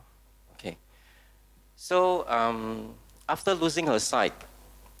one more. Okay. So after losing her sight,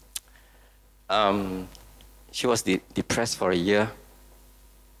 she was depressed for a year,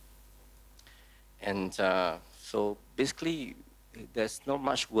 and so basically there's not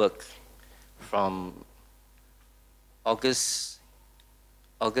much work from August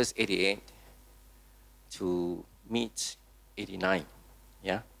 88 to mid-89.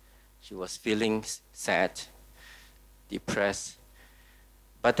 Yeah, she was feeling sad, depressed,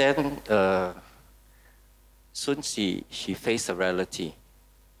 but then soon she faced a reality.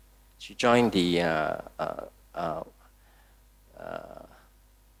 She joined the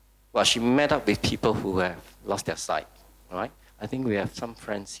well, she met up with people who have lost their sight, right? I think we have some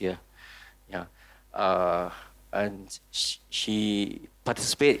friends here, yeah. And she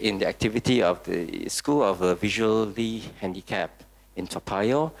participated in the activity of the School of Visually Handicapped in Toa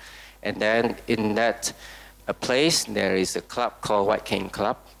Payoh. And then in that place, there is a club called White Cane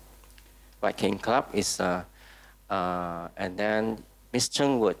Club. White Cane Club is, and then Miss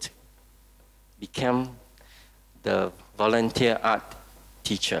Chng would become the volunteer art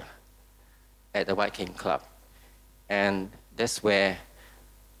teacher at the White Cane Club. And that's where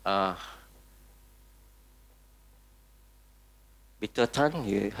Victor Tan,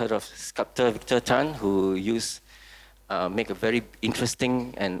 you heard of sculptor Victor Tan, who make a very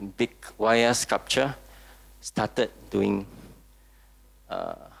interesting and big wire sculpture, started doing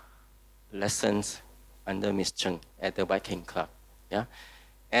lessons under Miss Chng at the White Cane Club. Yeah?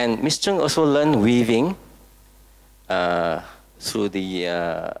 And Miss Chng also learned weaving through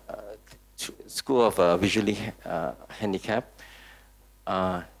the School of Visually Handicapped.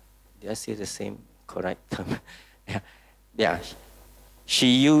 Did I say the same correct term? Yeah. Yeah. She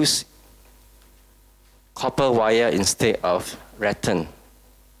used copper wire instead of rattan,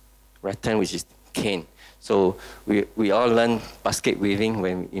 which is cane. So we all learn basket weaving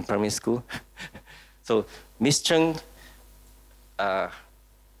when in primary school. So Miss Chng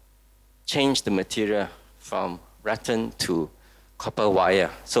changed the material from rattan to copper wire.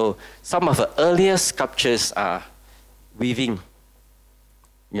 So some of her earlier sculptures are weaving,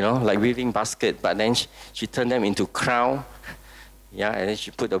 like weaving basket, but then she turned them into crown, yeah, and then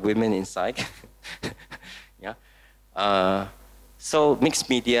she put the women inside, yeah. So mixed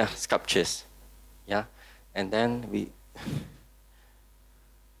media sculptures, yeah, and then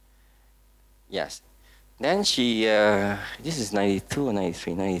yes. Then she, this is 92 or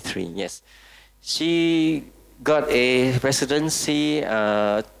 93, 93, yes. She got a residency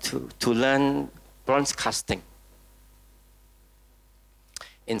to learn bronze casting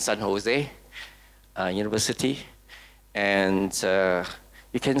in San Jose University. And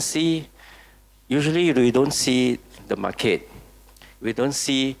you can see, usually we don't see the maquette. We don't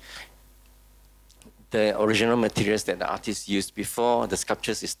see the original materials that the artist used before the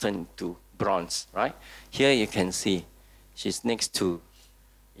sculptures is turned to bronze, right? Here you can see she's next to,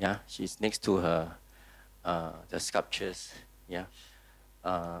 her the sculptures, yeah.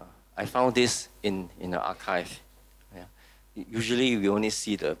 I found this in the archive. Yeah. Usually we only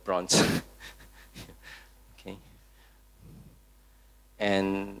see the bronze. Okay.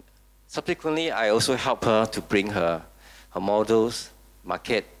 And subsequently, I also help her to bring her models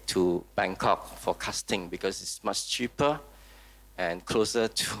maquette to Bangkok for casting because it's much cheaper and closer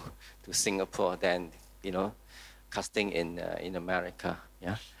to Singapore than casting in America.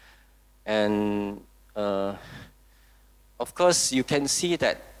 Yeah, and of course you can see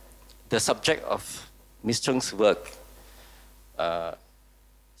that the subject of Miss Chng's work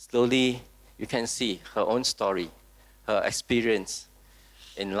slowly you can see her own story, her experience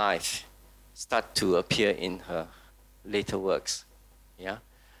in life start to appear in her later works. Yeah.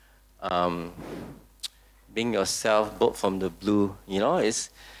 Being yourself, both from the blue, it's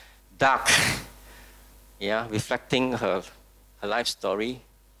dark. Yeah, reflecting her life story.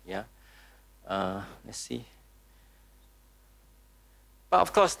 Yeah. Let's see. But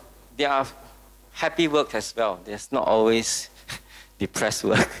of course, there are happy work as well. There's not always depressed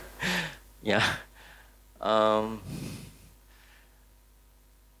work. Yeah.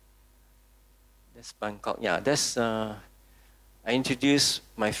 That's Bangkok. Yeah, that's. I introduced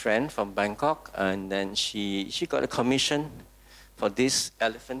my friend from Bangkok, and then she got a commission for this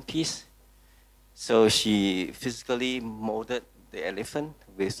elephant piece. So she physically molded the elephant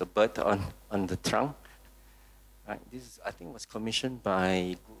with a bird on the trunk. Right. This I think was commissioned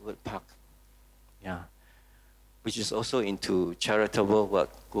by Goodwood Park. Yeah, which is also into charitable work,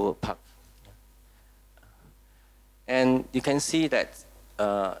 Goodwood Park. And you can see that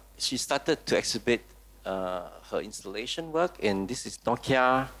she started to exhibit her installation work, and this is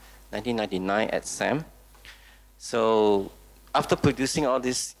Nokia 1999 at SAM. So after producing all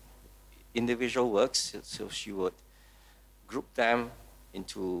these individual works, so she would group them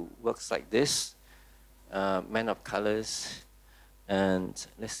into works like this, Man of Colors, and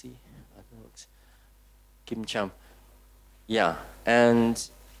let's see, other works, Kim Cham. Yeah, and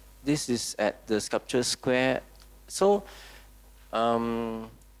this is at the Sculpture Square. So,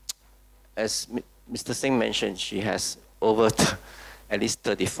 as Mr. Seng mentioned, she has over at least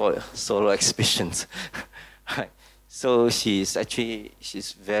 34 solo exhibitions. So she's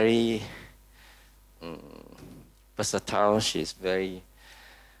very versatile. She's very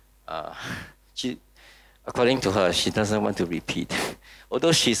according to her, she doesn't want to repeat.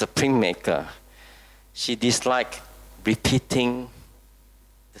 Although she's a printmaker, she dislikes repeating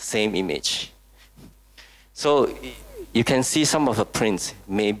the same image. So you can see some of her prints.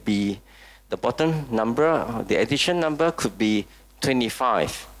 Maybe the bottom number, the edition number could be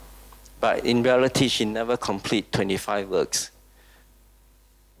 25. But in reality, she never complete 25 works.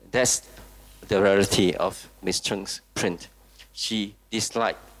 That's the reality of Miss Chng's print. She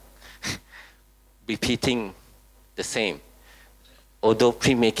disliked repeating the same. Although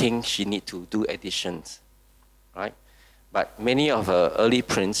printmaking, she need to do additions, right? But many of her early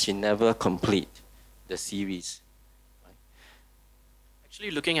prints, she never complete the series.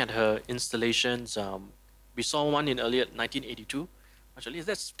 Actually, looking at her installations, we saw one in earlier 1982. Actually,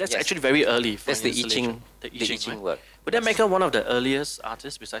 that's Yes. actually very early for That's an the installation. I Ching right? work. Would that make her one of the earliest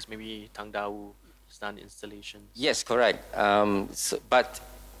artists besides maybe Tang Dao, who's done installations? Yes, correct. But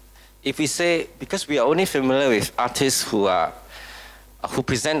if we say, because we are only familiar with artists who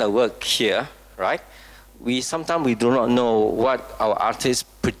present a work here, right? Sometimes we do not know what our artists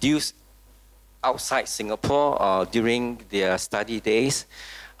produce outside Singapore or during their study days,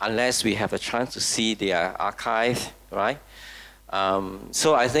 unless we have a chance to see their archive, right?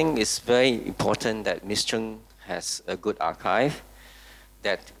 So I think it's very important that Ms. Chng has a good archive,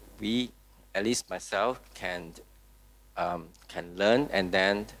 that we, at least myself, can learn, and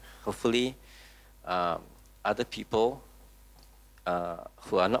then hopefully other people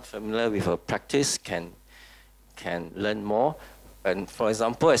who are not familiar with her practice can learn more. And for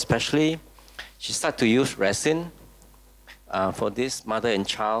example, especially, she started to use resin for this mother and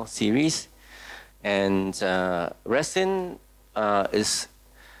child series. And resin is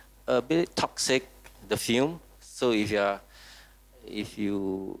a bit toxic, the fume. So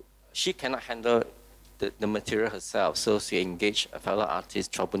she cannot handle the material herself. So she engaged a fellow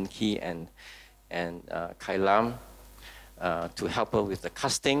artist, Chua Bun Ki and Kai Lam, to help her with the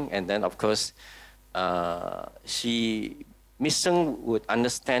casting. And then, of course, Miss Chng would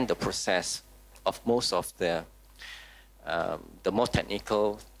understand the process of most of the more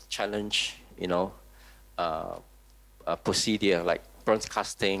technical challenge, procedure, like bronze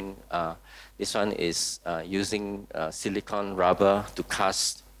casting. This one is using silicone rubber to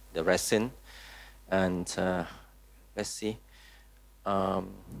cast the resin. And let's see.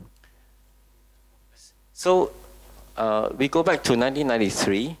 So we go back to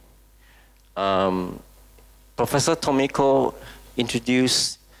 1993. Professor Tomiko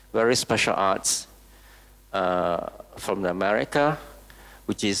introduced very special arts from America,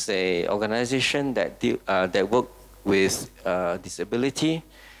 which is an organization that work with disability.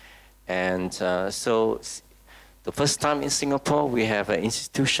 And so the first time in Singapore, we have an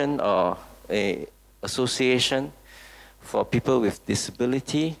institution or a association for people with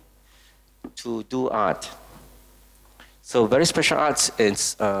disability to do art. So very special arts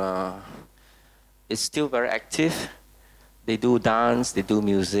is still very active. They do dance, they do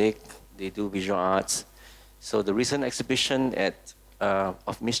music, they do visual arts. So the recent exhibition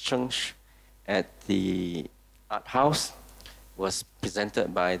of Miss Chng at the art house was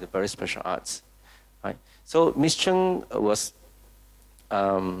presented by the very special arts. Right? So Miss Chng was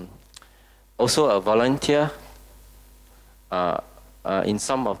also a volunteer in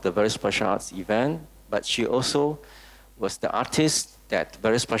some of the very special arts event, but she also was the artist that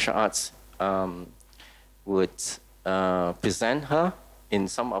very special arts would present her in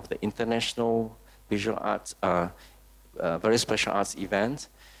some of the international visual arts, very special arts events.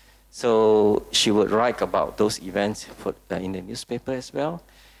 So she would write about those events in the newspaper as well.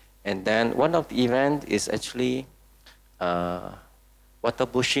 And then one of the events is actually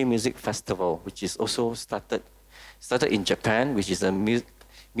Watabushi Music Festival, which is also started in Japan, which is a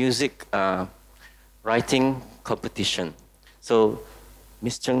music writing competition. So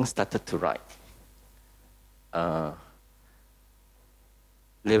Miss Chng started to write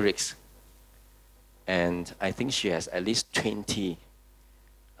lyrics, and I think she has at least 20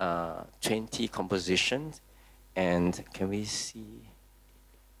 compositions. And can we see?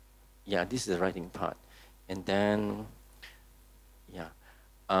 Yeah, this is the writing part. And then, yeah,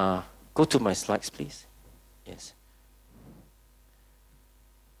 go to my slides, please. Yes.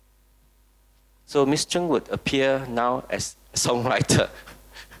 So Miss Chng would appear now as a songwriter,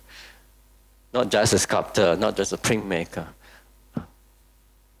 not just a sculptor, not just a printmaker.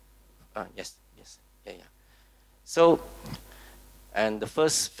 Yes, yeah. So, and the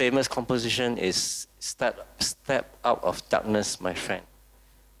first famous composition is Step Out of Darkness, My Friend.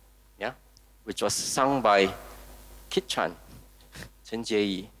 Yeah, which was sung by Kit Chan, Chen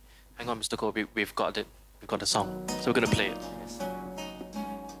Jie-yi. Hang on, Mr. Ko, we've got it. We've got the song, so we're going to play it. Yes.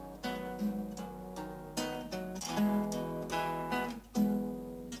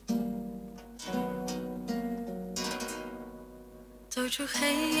 出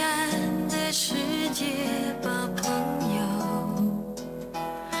黑暗的世界吧，朋友。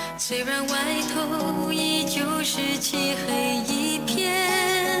虽然外头依旧是漆黑一片，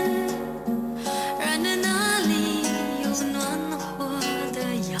然而那里有暖和的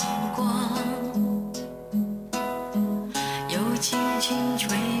阳光，有轻轻吹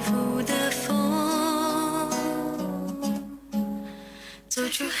拂的风。走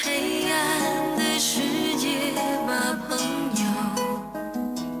出黑暗的世界吧，朋友。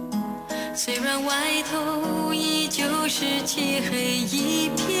虽然外头依旧是漆黑一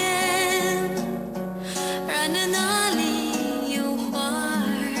片，然而那里有花儿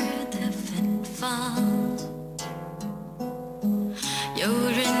的芬芳，有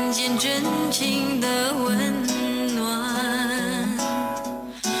人间真情的温暖。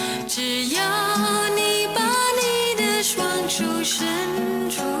只要你把你的双手伸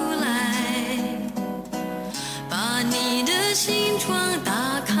出来，把你的心窗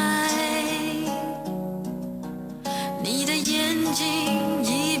打开，你的眼睛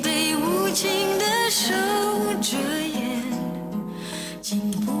已被无情的手遮掩，请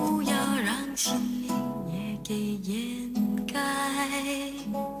不要让心灵也给掩盖。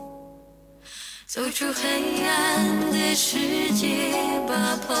走出黑暗的世界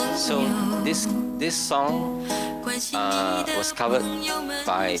吧，朋友。 So this song was covered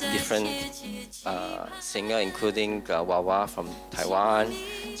by different singers, including Wawa from Taiwan,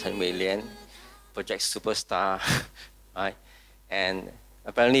 Chen Weilian, Project Superstar, right? And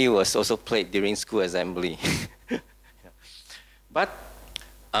apparently it was also played during school assembly. But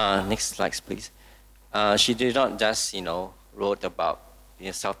next slide, please. She did not just, wrote about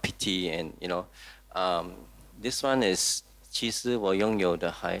self-pity and, this one is 其实我拥有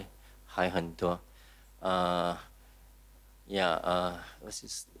的还很多。What's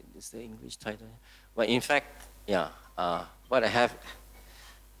this? Is the English title? But in fact, what I have,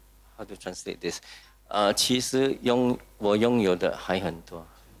 how to translate this? 其实我拥有的还很多。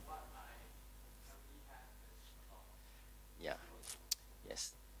Yeah,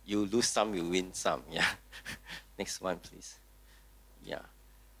 yes. You lose some, you win some. Yeah. Next one, please. Yeah.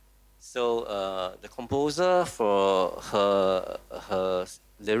 So the composer for her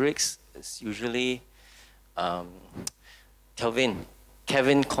lyrics is usually Kevin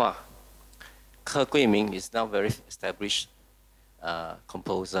Kwa. Ke Guiming is now very established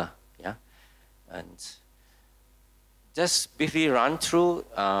composer. Yeah, and just briefly run through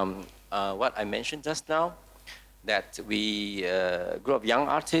what I mentioned just now. That we group of young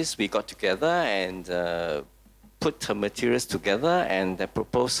artists, we got together and put her materials together and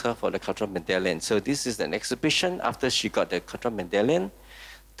proposed her for the cultural medallion. So this is an exhibition after she got the cultural medallion,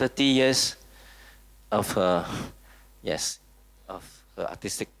 30 years of her, of her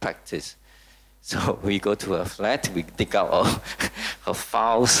artistic practice. So we go to her flat, we dig out all her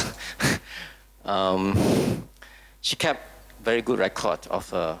files. She kept very good record of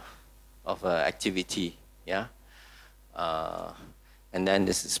her activity, yeah. And then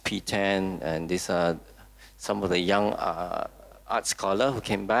this is P10, and these are some of the young art scholars who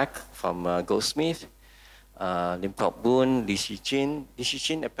came back from Goldsmith. Lim Kok Boon, Lee Shijin. Lee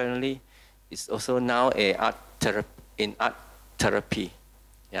Shijin apparently is also now in art therapy,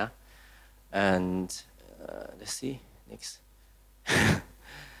 yeah. And let's see, next.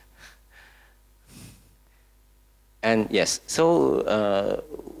 And yes, so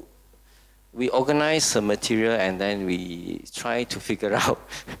we organize the material and then we try to figure out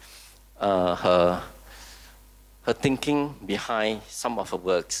her thinking behind some of her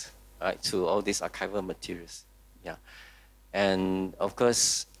works, right, to all these archival materials. Yeah. And of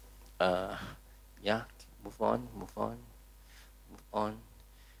course, move on.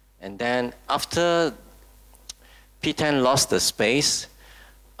 And then after P10 lost the space,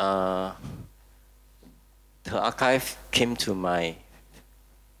 her archive came to my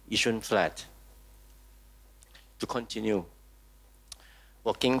Yishun flat to continue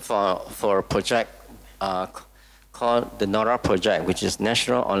working for a project called the NORA project, which is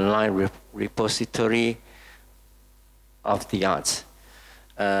National Online Repository of the Arts.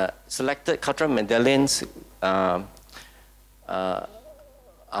 Selected cultural medallions are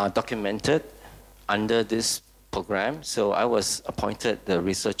documented under this program. So I was appointed the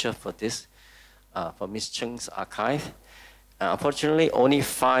researcher for this, for Ms. Chng's archive. Unfortunately, only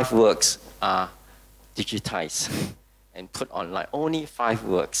 5 works are digitized and put online. Only 5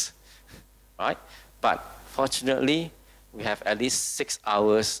 works, right? But fortunately, we have at least 6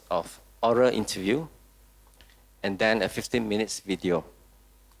 hours of oral interview and then a 15 minutes video,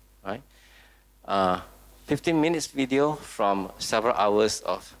 right? 15 minutes video from several hours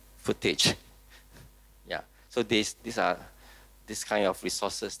of footage. Yeah, so this this kind of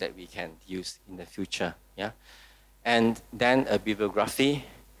resources that we can use in the future. Yeah, and then a bibliography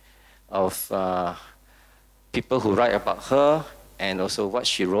of people who write about her and also what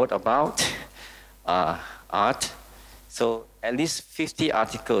she wrote about art. So at least 50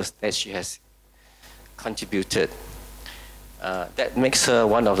 articles that she has contributed. That makes her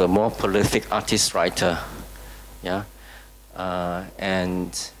one of the more prolific artist writer. Yeah,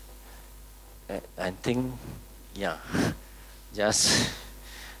 and I think, yeah, just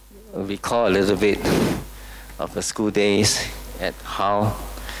recall a little bit of her school days at how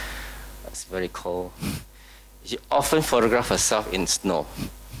it's very cold. She often photographed herself in snow,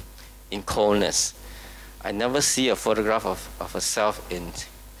 in coldness. I never see a photograph of herself in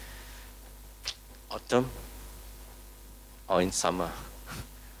autumn or in summer.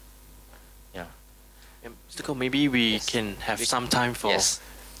 Yeah. Mr. Ko, maybe we can have some time for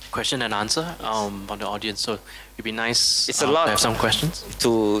question and answer on the audience. So it'd be nice it's a lot to have some questions.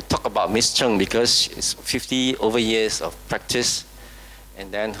 To talk about Miss Chng because it's 50 over years of practice,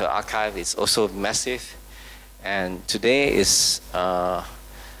 and then her archive is also massive. And today is a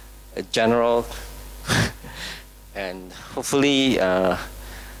general, and hopefully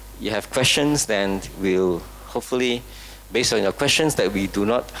you have questions. Then we'll hopefully, based on your questions that we do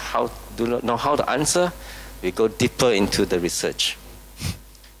not know how to answer, we go deeper into the research.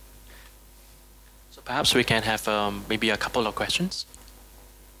 So perhaps we can have maybe a couple of questions.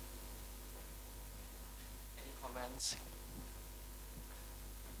 Any comments?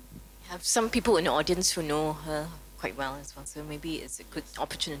 Have some people in the audience who know her quite well as well, so maybe it's a good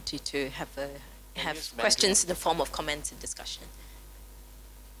opportunity to have questions in the form of comments and discussion.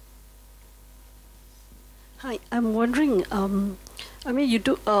 Hi, I'm wondering, I mean, you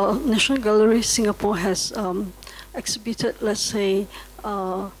do, National Gallery Singapore has exhibited, let's say,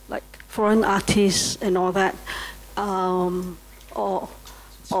 like foreign artists and all that, or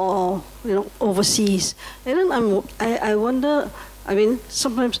you know, overseas. And then I wonder, I mean,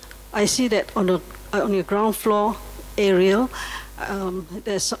 sometimes I see that on your ground floor area,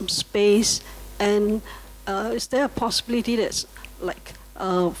 there's some space, and is there a possibility that's like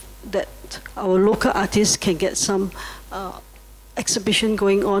that our local artists can get some exhibition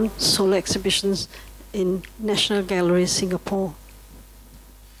going on, solo exhibitions in National Gallery Singapore?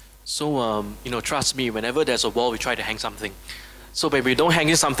 So, you know, trust me, whenever there's a wall, we try to hang something. So when we don't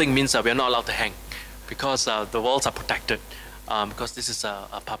hang something means that we're not allowed to hang because the walls are protected because this is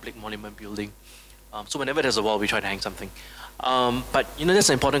a public monument building. So whenever there's a wall, we try to hang something. But, you know, that's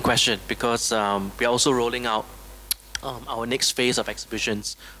an important question because we are also rolling out our next phase of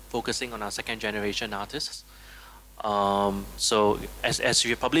exhibitions focusing on our second generation artists. So as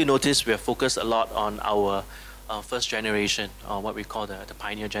you probably noticed, we have focused a lot on our first generation, what we call the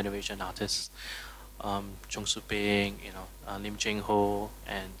pioneer generation artists. Chung Soo Ping, you know, Lim Cheng Ho,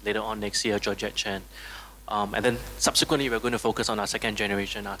 and later on next year, Georgette Chen. And then subsequently, we're going to focus on our second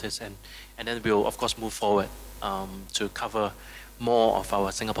generation artists, and then we'll of course move forward to cover more of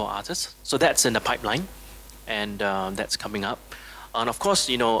our Singapore artists. So that's in the pipeline, and that's coming up. And of course,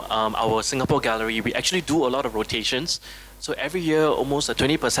 you know, our Singapore gallery, we actually do a lot of rotations. So every year, almost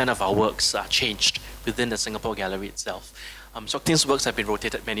 20% of our works are changed within the Singapore gallery itself. Seok Tin's works have been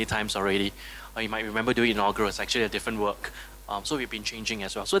rotated many times already. You might remember doing inaugural, it's actually a different work. So we've been changing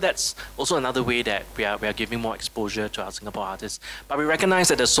as well. So that's also another way that we are giving more exposure to our Singapore artists. But we recognize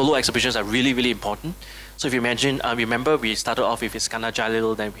that the solo exhibitions are really, really important. So if you imagine, remember we started off with Iskandar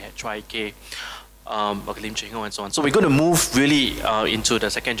Jalil, then we had Choi K, Lim Cheng Ho and so on. So we're going to move really into the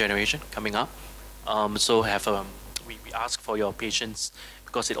second generation coming up. So we ask for your patience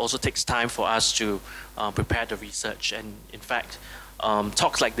because it also takes time for us to prepare the research. And in fact,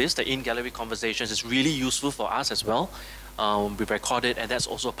 talks like this, the in-gallery conversations, is really useful for us as well. We record it, and that's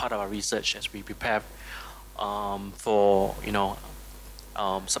also part of our research as we prepare for, you know,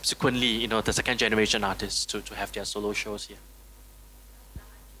 subsequently, you know, the second generation artists to have their solo shows here.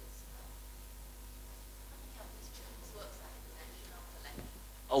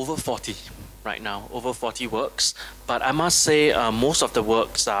 Over 40 right now, over 40 works. But I must say most of the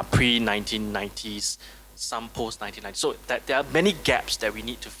works are pre-1990s, some post-1990s. So that there are many gaps that we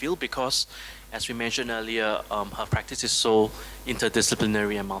need to fill because, as we mentioned earlier, her practice is so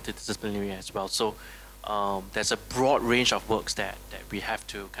interdisciplinary and multidisciplinary as well. So there's a broad range of works that we have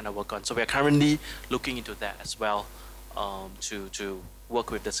to kind of work on. So we are currently looking into that as well to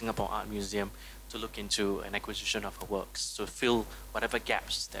work with the Singapore Art Museum to look into an acquisition of her works to fill whatever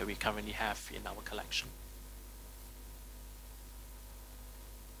gaps that we currently have in our collection.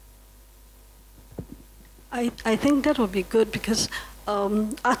 I think that would be good because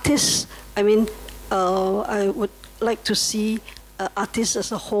artists, I mean, I would like to see artists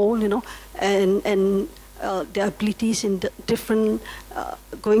as a whole, and their abilities in different,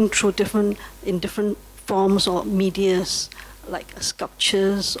 going through different forms or medias, like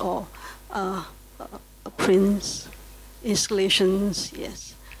sculptures or prints, installations,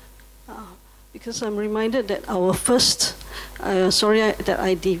 yes. Because I'm reminded that our first, sorry that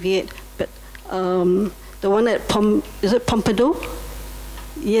I deviate, but the one at is it Pompidou?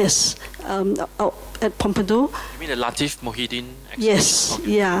 Yes, at Pompidou. You mean the Latif Mohideen exhibition? Yes,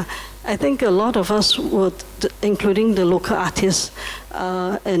 Okay. yeah. I think a lot of us were, including the local artists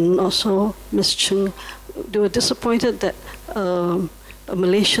and also Ms. Chng, they were disappointed that a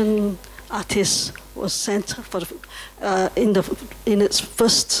Malaysian artist was sent for in its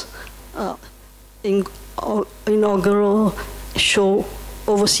first inaugural show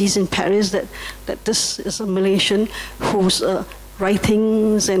overseas in Paris, that this is a Malaysian whose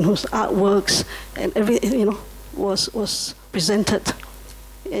writings and whose artworks and everything was presented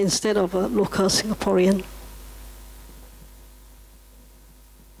instead of a local Singaporean.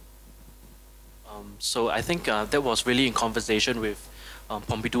 So I think that was really in conversation with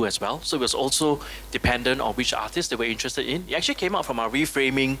Pompidou as well. So it was also dependent on which artists they were interested in. It actually came out from our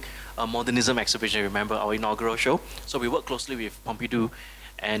Reframing Modernism exhibition, remember, our inaugural show. So we worked closely with Pompidou,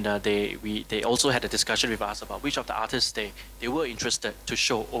 and they also had a discussion with us about which of the artists they were interested to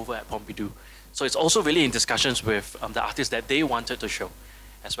show over at Pompidou. So it's also really in discussions with the artists that they wanted to show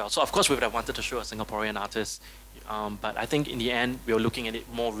as well. So of course we would have wanted to show a Singaporean artist, but I think in the end we were looking at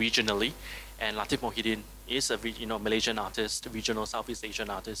it more regionally, and Latif Mohideen is a Malaysian artist, regional Southeast Asian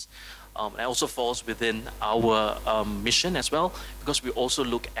artist, and also falls within our mission as well, because we also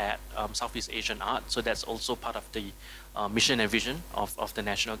look at Southeast Asian art. So that's also part of the mission and vision of the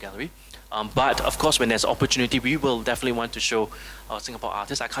National Gallery. But of course, when there's opportunity, we will definitely want to show Singapore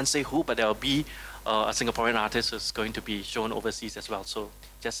artists. I can't say who, but there will be a Singaporean artist who's going to be shown overseas as well. So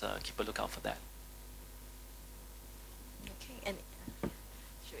just keep a lookout for that. Okay, and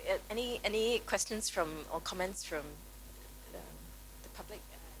any questions from or comments from the public?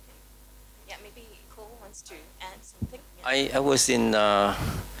 Yeah, maybe Cole wants to add something. Yeah. I was in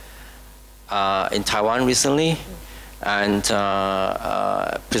Taiwan recently, and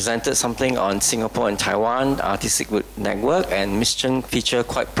presented something on Singapore and Taiwan Artistic Network, and Ms. Chng featured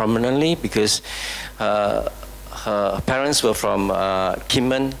quite prominently because her parents were from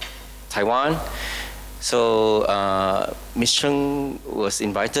Kinmen, Taiwan. So Ms. Chng was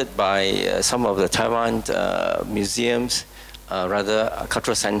invited by some of the Taiwan museums, rather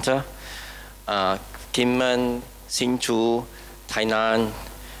cultural center, Kinmen, Hsinchu, Tainan,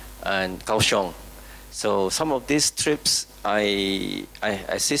 and Kaohsiung. So some of these trips, I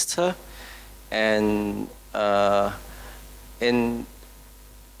assist her, and in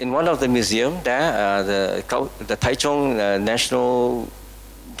one of the museums there, the Taichung National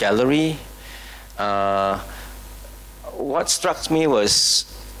Gallery, what struck me was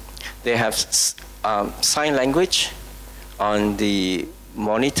they have sign language on the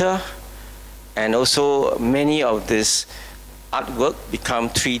monitor, and also many of this artwork become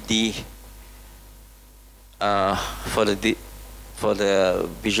 3D for the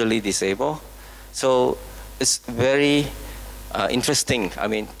visually disabled. So it's very interesting, I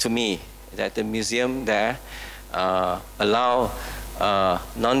mean, to me, that the museum there allow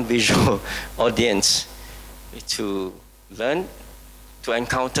non-visual audience to learn, to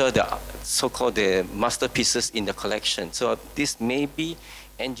encounter the so-called the masterpieces in the collection. So this maybe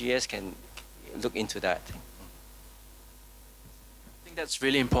NGS can look into that. I think that's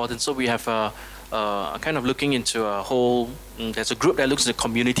really important. So we have kind of looking into a whole, there's a group that looks at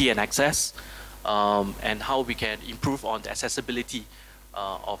community and access, and how we can improve on the accessibility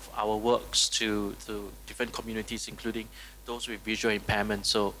of our works to different communities, including those with visual impairment.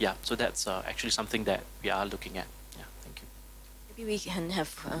 So yeah, so that's actually something that we are looking at. Yeah, thank you. Maybe we can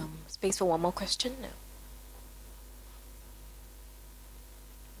have space for one more question now.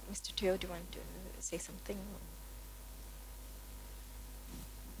 Mr. Teo, do you want to say something?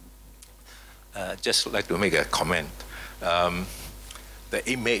 Just like to make a comment. The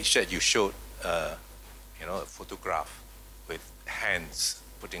image that you showed, a photograph with hands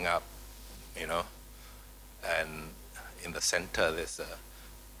putting up, and in the center there's a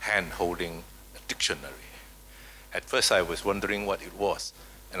hand holding a dictionary. At first I was wondering what it was,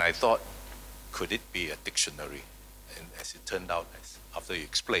 and I thought, could it be a dictionary? And as it turned out, after you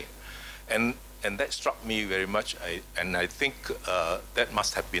explained. And that struck me very much, and I think that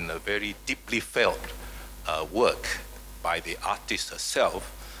must have been a very deeply felt work by the artist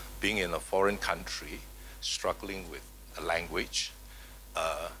herself, being in a foreign country, struggling with a language.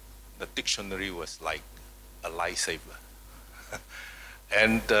 The dictionary was like a lifesaver.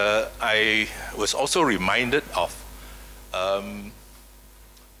 And I was also reminded of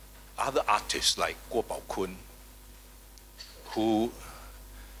other artists like Guo Baokun, who,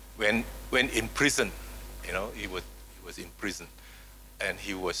 when in prison, he was in prison, and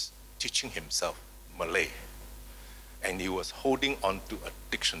he was teaching himself Malay, and he was holding on to a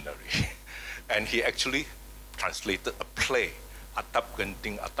dictionary, and he actually translated a play, Atap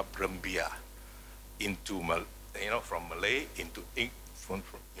Genting Atap Rembia, into from Malay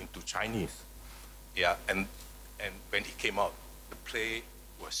into Chinese. Yeah, and when he came out, the play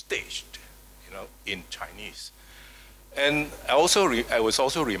was staged, in Chinese. And I was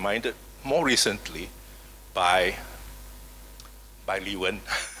also reminded more recently by Li Wen.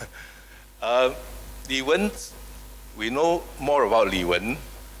 Li Wen, we know more about Li Wen,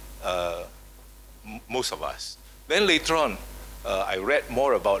 most of us. Then later on, I read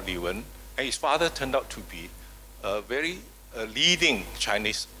more about Li Wen, and his father turned out to be a very leading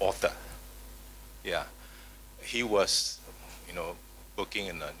Chinese author. Yeah, he was, working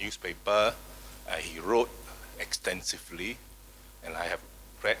in a newspaper. He wrote extensively, and I have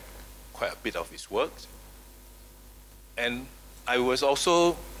read quite a bit of his works. And I was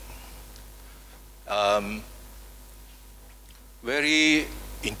also very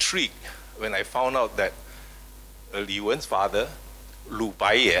intrigued when I found out that Li Wen's father, Lu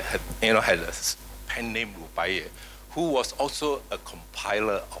Baiye, had a pen name Lu Baiye, who was also a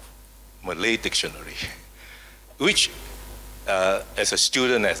compiler of Malay dictionary, which as a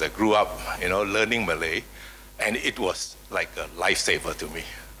student, as I grew up, learning Malay, and it was like a lifesaver to me.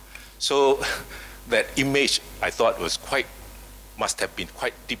 So that image, I thought, must have been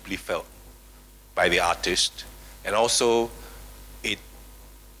quite deeply felt by the artist, and also it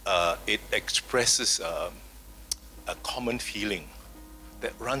expresses a common feeling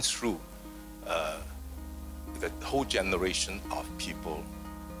that runs through the whole generation of people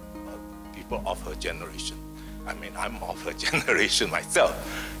of her generation. I mean, I'm of her generation myself,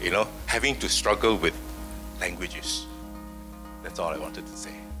 having to struggle with languages. That's all I wanted to say.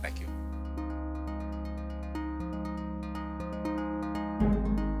 Thank you.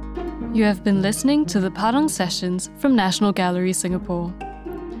 You have been listening to the Padang Sessions from National Gallery, Singapore.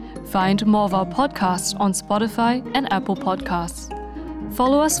 Find more of our podcasts on Spotify and Apple Podcasts.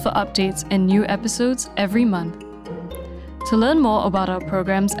 Follow us for updates and new episodes every month. To learn more about our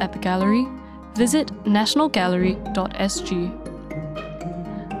programs at the Gallery, visit nationalgallery.sg.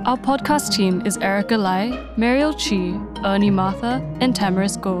 Our podcast team is Erica Lai, Mariel Chi, Ernie Martha, and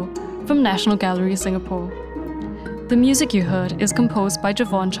Tamaris Goh from National Gallery, Singapore. The music you heard is composed by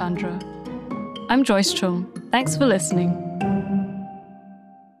Javon Chandra. I'm Joyce Chng. Thanks for listening.